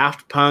give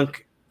Daft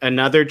Punk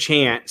another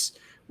chance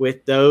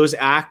with those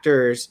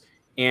actors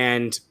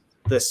and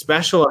the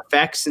special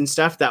effects and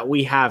stuff that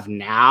we have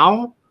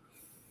now.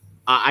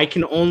 I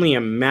can only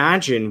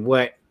imagine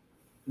what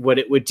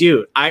it would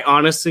do. I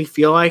honestly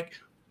feel like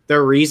the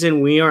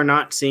reason we are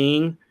not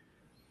seeing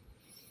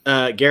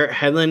Garrett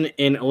Hedlund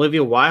and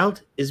Olivia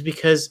Wilde is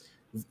because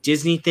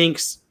Disney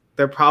thinks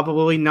they're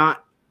probably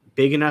not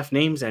big enough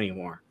names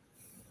anymore.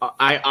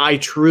 I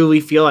truly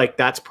feel like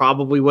that's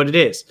probably what it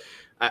is.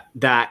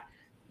 That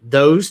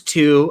those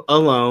two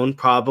alone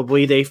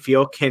probably they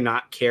feel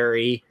cannot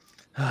carry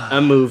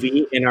a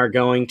movie and are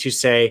going to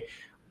say,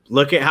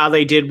 look at how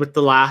they did with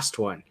the last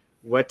one.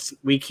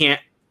 We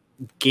can't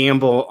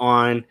gamble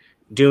on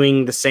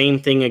doing the same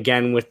thing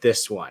again with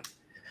this one.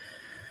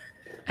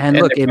 And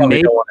look, it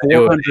made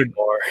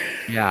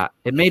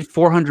it made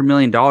 $400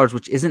 million,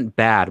 which isn't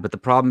bad, but the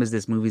problem is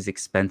this movie's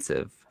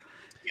expensive.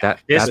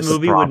 This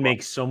movie would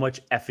make so much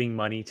effing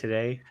money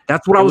today.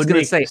 That's what I was going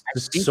to say.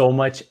 So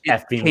much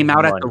effing came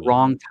out at the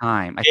wrong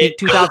time. I think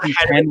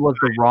 2010 was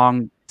the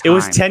wrong time. It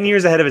was 10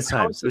 years ahead of its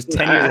time. It was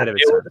 10 years ahead of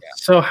its time.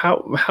 So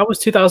how was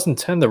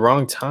 2010 the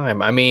wrong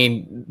time? I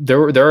mean,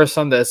 there are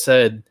some that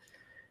said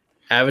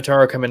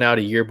Avatar coming out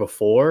a year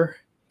before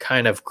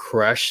kind of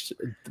crushed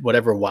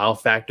whatever wow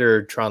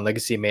factor Tron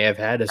Legacy may have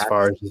had as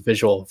far as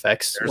visual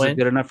effects There's went. a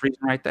good enough reason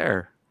right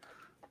there.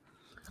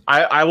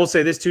 I will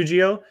say this too,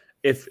 Gio.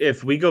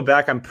 If we go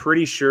back, I'm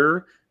pretty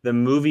sure the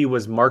movie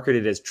was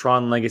marketed as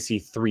Tron Legacy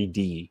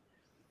 3D.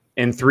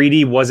 And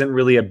 3D wasn't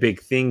really a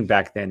big thing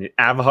back then.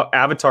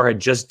 Avatar had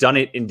just done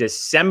it in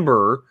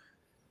December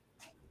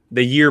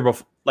the year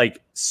before,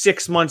 like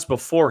 6 months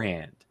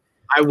beforehand.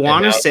 I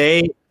want to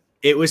say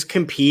it was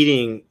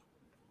competing,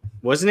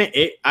 wasn't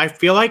it? I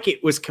feel like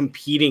it was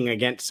competing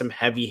against some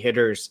heavy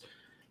hitters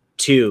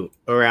too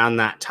around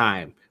that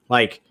time.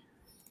 Like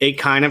it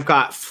kind of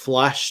got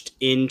flushed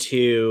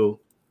into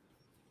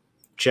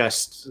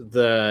just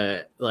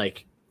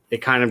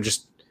it kind of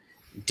just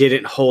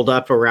didn't hold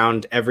up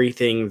around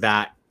everything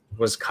that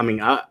was coming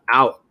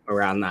out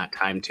around that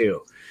time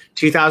too.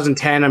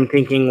 2010, I'm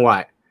thinking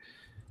what?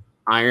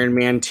 Iron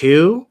Man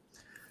 2?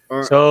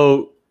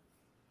 So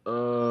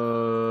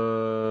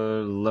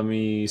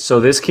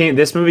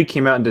this movie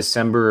came out in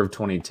December of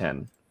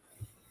 2010.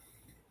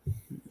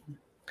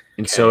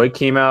 And so it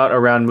came out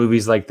around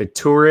movies like The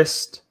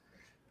Tourist,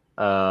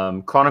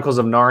 Chronicles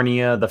of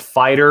Narnia, The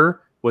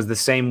Fighter was the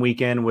same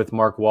weekend with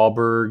Mark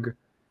Wahlberg.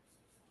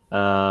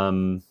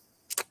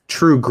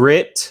 True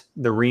Grit,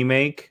 the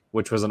remake,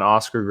 which was an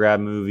Oscar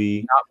grab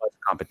movie. Not much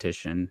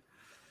competition.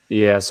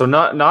 Yeah, so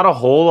not a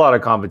whole lot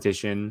of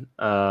competition.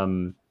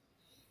 Yeah,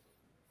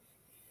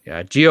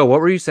 Gio,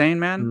 what were you saying,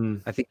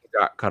 man? I think you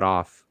got cut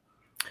off.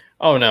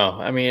 Oh no,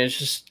 I mean it's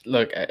just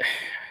look,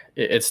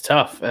 it's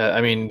tough.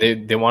 I mean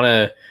they want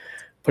to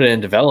put it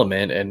in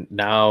development, and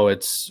now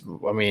it's.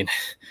 I mean,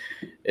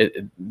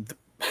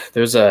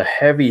 there's a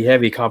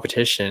heavy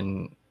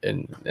competition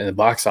in the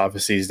box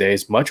office these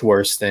days, much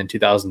worse than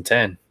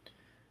 2010.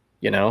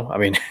 You know, I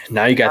mean,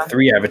 now you got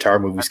 3 Avatar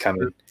movies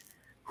coming,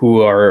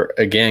 who are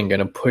again going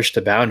to push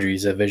the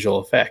boundaries of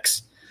visual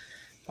effects.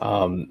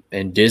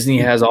 And Disney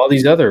has all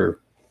these other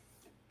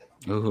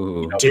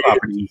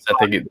properties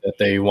that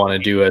they want to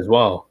do as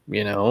well.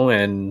 You know,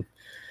 and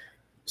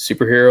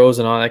superheroes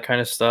and all that kind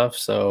of stuff.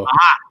 So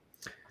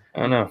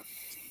I don't know.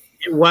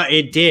 What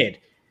it did.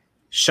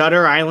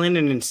 Shutter Island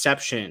and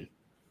Inception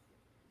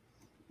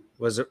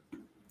was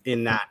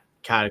in that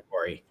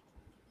category.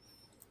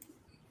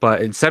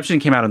 But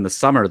Inception came out in the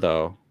summer,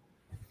 though.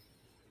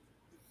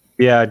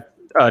 Yeah,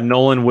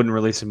 Nolan wouldn't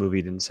release a movie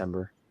in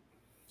December.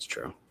 It's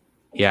true.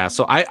 Yeah,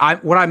 so I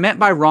what I meant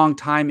by wrong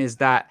time is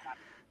that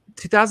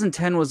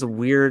 2010 was a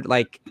weird,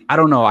 like, I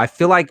don't know. I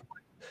feel like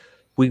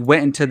we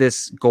went into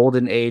this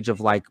golden age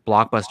of like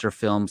blockbuster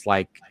films,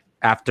 like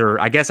after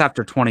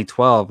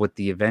 2012 with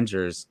the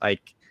Avengers.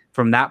 Like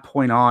from that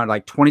point on,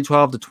 like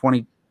 2012 to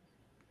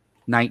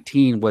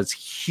 2019 was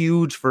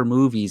huge for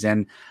movies.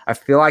 And I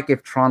feel like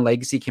if Tron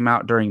Legacy came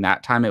out during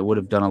that time, it would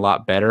have done a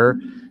lot better,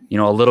 you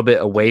know, a little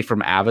bit away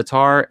from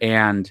Avatar.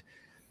 And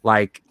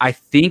like, I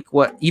think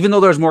even though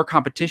there's more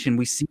competition,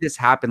 we see this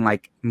happen.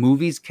 Like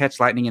movies catch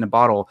lightning in a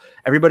bottle.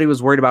 Everybody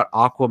was worried about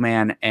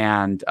Aquaman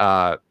and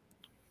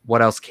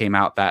what else came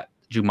out? That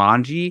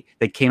Jumanji.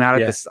 They came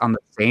out on the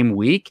same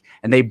week,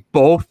 and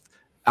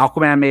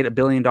Aquaman made $1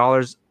 billion.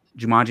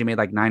 Jumanji made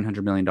like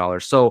 $900 million.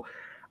 So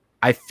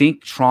I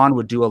think Tron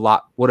would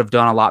have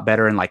done a lot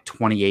better in like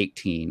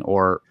 2018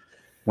 or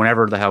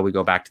whenever the hell we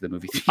go back to the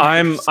movie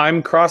theaters.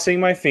 I'm crossing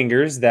my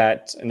fingers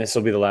that, and this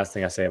will be the last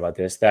thing I say about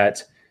this,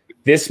 that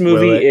this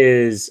movie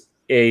is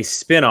a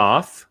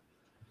spin-off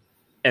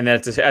and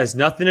that it has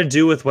nothing to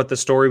do with what the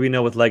story we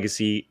know with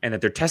Legacy, and that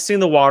they're testing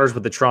the waters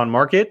with the Tron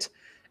market.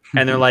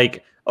 And they're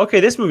like, okay,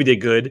 this movie did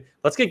good.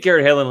 Let's get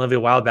Garrett Hedlund and Olivia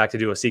Wilde back to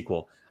do a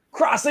sequel.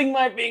 Crossing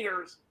my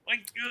fingers.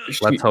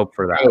 Let's hope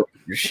for that.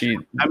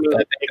 I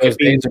think those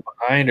days are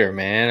behind her,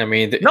 man. I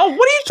mean, no,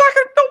 what are you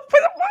talking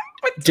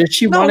about? Did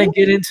she want to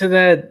get into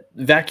that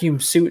vacuum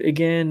suit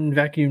again?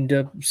 Vacuumed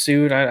up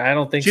suit? I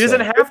don't think she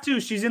doesn't have to.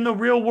 She's in the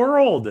real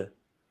world.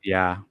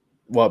 Yeah.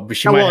 Well, but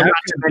she might have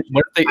to.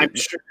 What if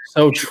they,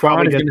 so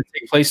Tron is going to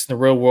take place in the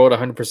real world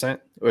 100%,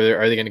 or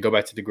are they going to go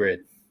back to the grid?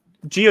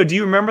 Gio, do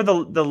you remember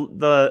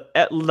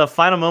the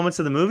final moments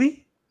of the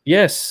movie?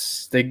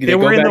 Yes, they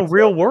were in the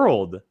real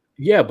world.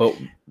 Yeah, but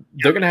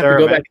they're going to have to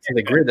go back to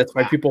the grid. That's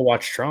why people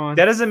watch Tron.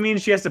 That doesn't mean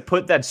she has to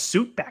put that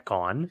suit back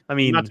on. I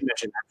mean, not to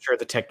mention, I'm sure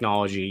the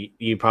technology,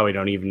 you probably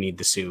don't even need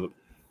the suit.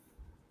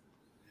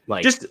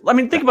 Like,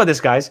 think about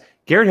this, guys.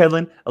 Garrett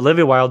Hedlund,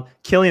 Olivia Wilde,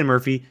 Cillian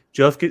Murphy,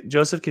 Joseph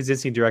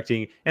Kosinski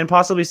directing, and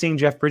possibly seeing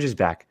Jeff Bridges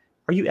back.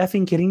 Are you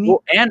effing kidding me?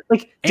 Well, and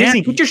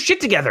Disney, put your shit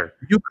together.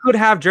 You could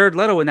have Jared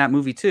Leto in that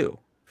movie too.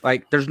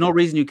 Like, there's no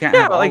reason you can't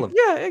have all of them.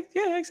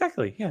 Yeah,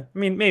 exactly. Yeah, I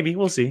mean, maybe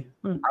we'll see.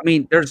 I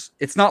mean,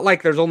 it's not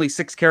like there's only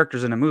 6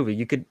 characters in a movie.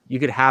 You could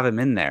have him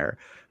in there.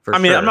 I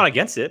mean, I'm not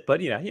against it,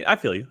 but yeah, I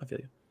feel you.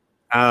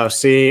 Oh,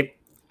 see,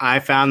 I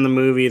found the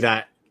movie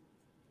that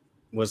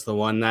was the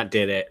one that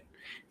did it.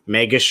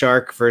 Mega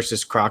Shark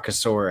versus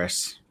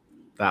Crocosaurus.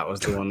 That was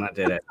the one that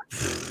did it.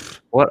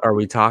 What are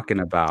we talking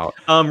about?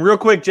 Real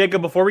quick,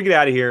 Jacob, before we get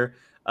out of here,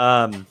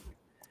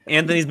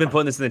 Anthony's been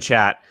putting this in the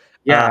chat.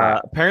 Yeah.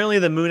 Apparently,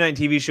 the Moon Knight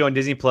TV show on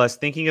Disney Plus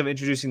thinking of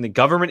introducing the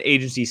government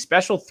agency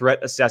special threat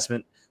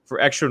assessment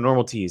for extra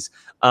normalities.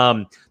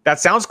 That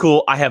sounds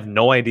cool. I have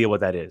no idea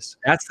what that is.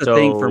 That's the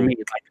thing for me.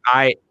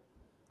 Like,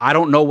 I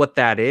don't know what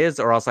that is,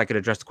 or else I could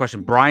address the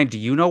question. Brian, do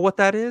you know what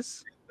that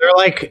is? They're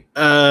like,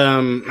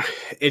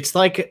 it's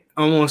like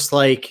almost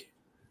like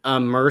a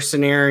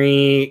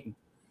mercenary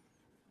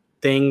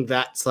thing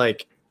that's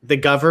like the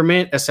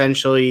government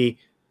essentially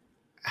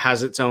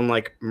has its own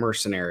like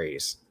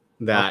mercenaries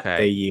that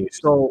they use.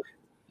 So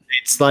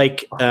it's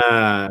like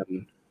I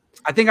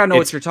think I know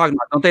what you're talking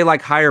about. Don't they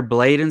like hire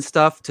Blade and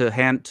stuff to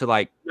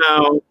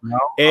No.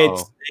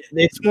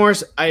 It's more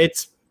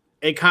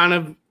it kind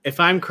of, if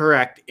I'm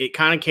correct, it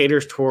kind of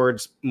caters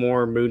towards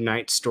more Moon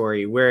Knight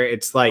story where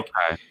it's like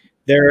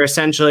they're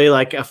essentially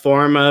like a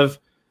form of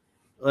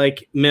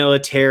like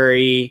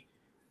military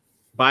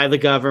by the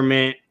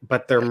government,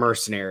 but they're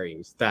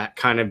mercenaries that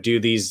kind of do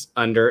these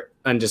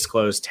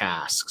undisclosed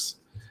tasks.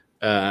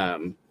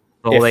 They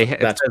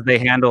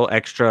handle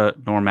extra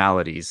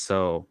normalities,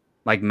 so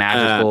like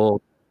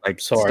magical,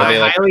 So are they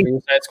like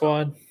Suicide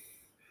Squad?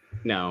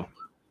 No,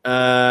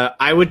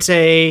 I would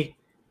say,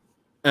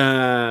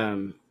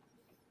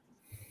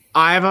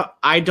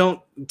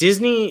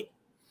 Disney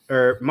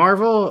or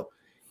Marvel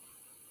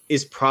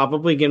is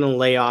probably going to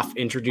lay off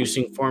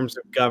introducing forms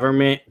of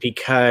government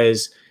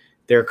because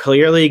they're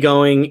clearly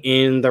going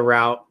in the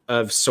route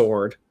of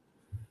Sword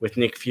with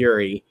Nick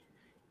Fury.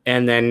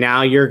 And then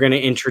now you're going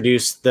to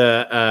introduce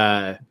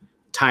the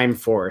Time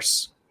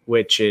Force,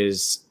 which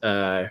is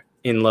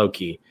in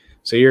Loki.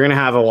 So you're going to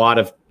have a lot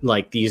of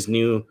like these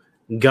new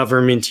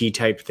government-y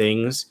type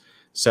things.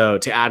 So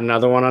to add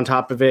another one on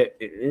top of it,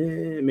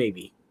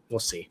 maybe. We'll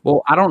see.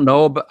 Well, I don't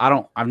know, but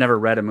I've never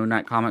read a Moon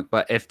Knight comic,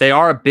 but if they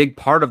are a big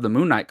part of the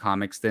Moon Knight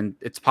comics, then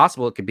it's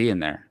possible it could be in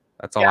there.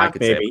 That's all I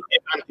could say.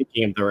 If I'm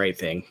thinking of the right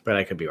thing, but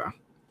I could be wrong.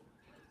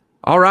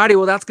 All righty.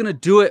 Well, that's going to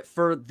do it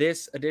for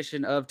this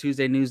edition of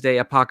Tuesday Newsday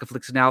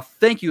Apocalypse Now.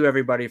 Thank you,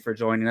 everybody, for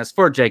joining us.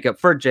 For Jacob,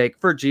 for Jake,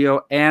 for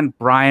Gio, and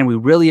Brian, we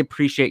really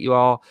appreciate you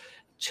all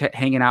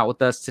hanging out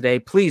with us today.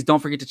 Please don't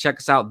forget to check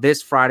us out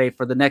this Friday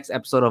for the next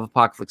episode of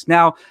Apocalypse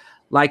Now.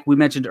 Like we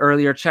mentioned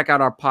earlier, check out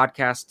our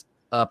podcast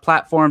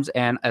platforms,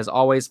 and as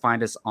always,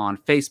 find us on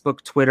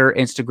Facebook, Twitter,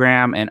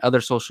 Instagram, and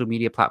other social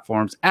media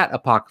platforms at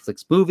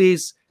Apocalypse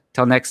Movies.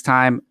 Till next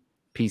time,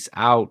 peace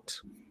out.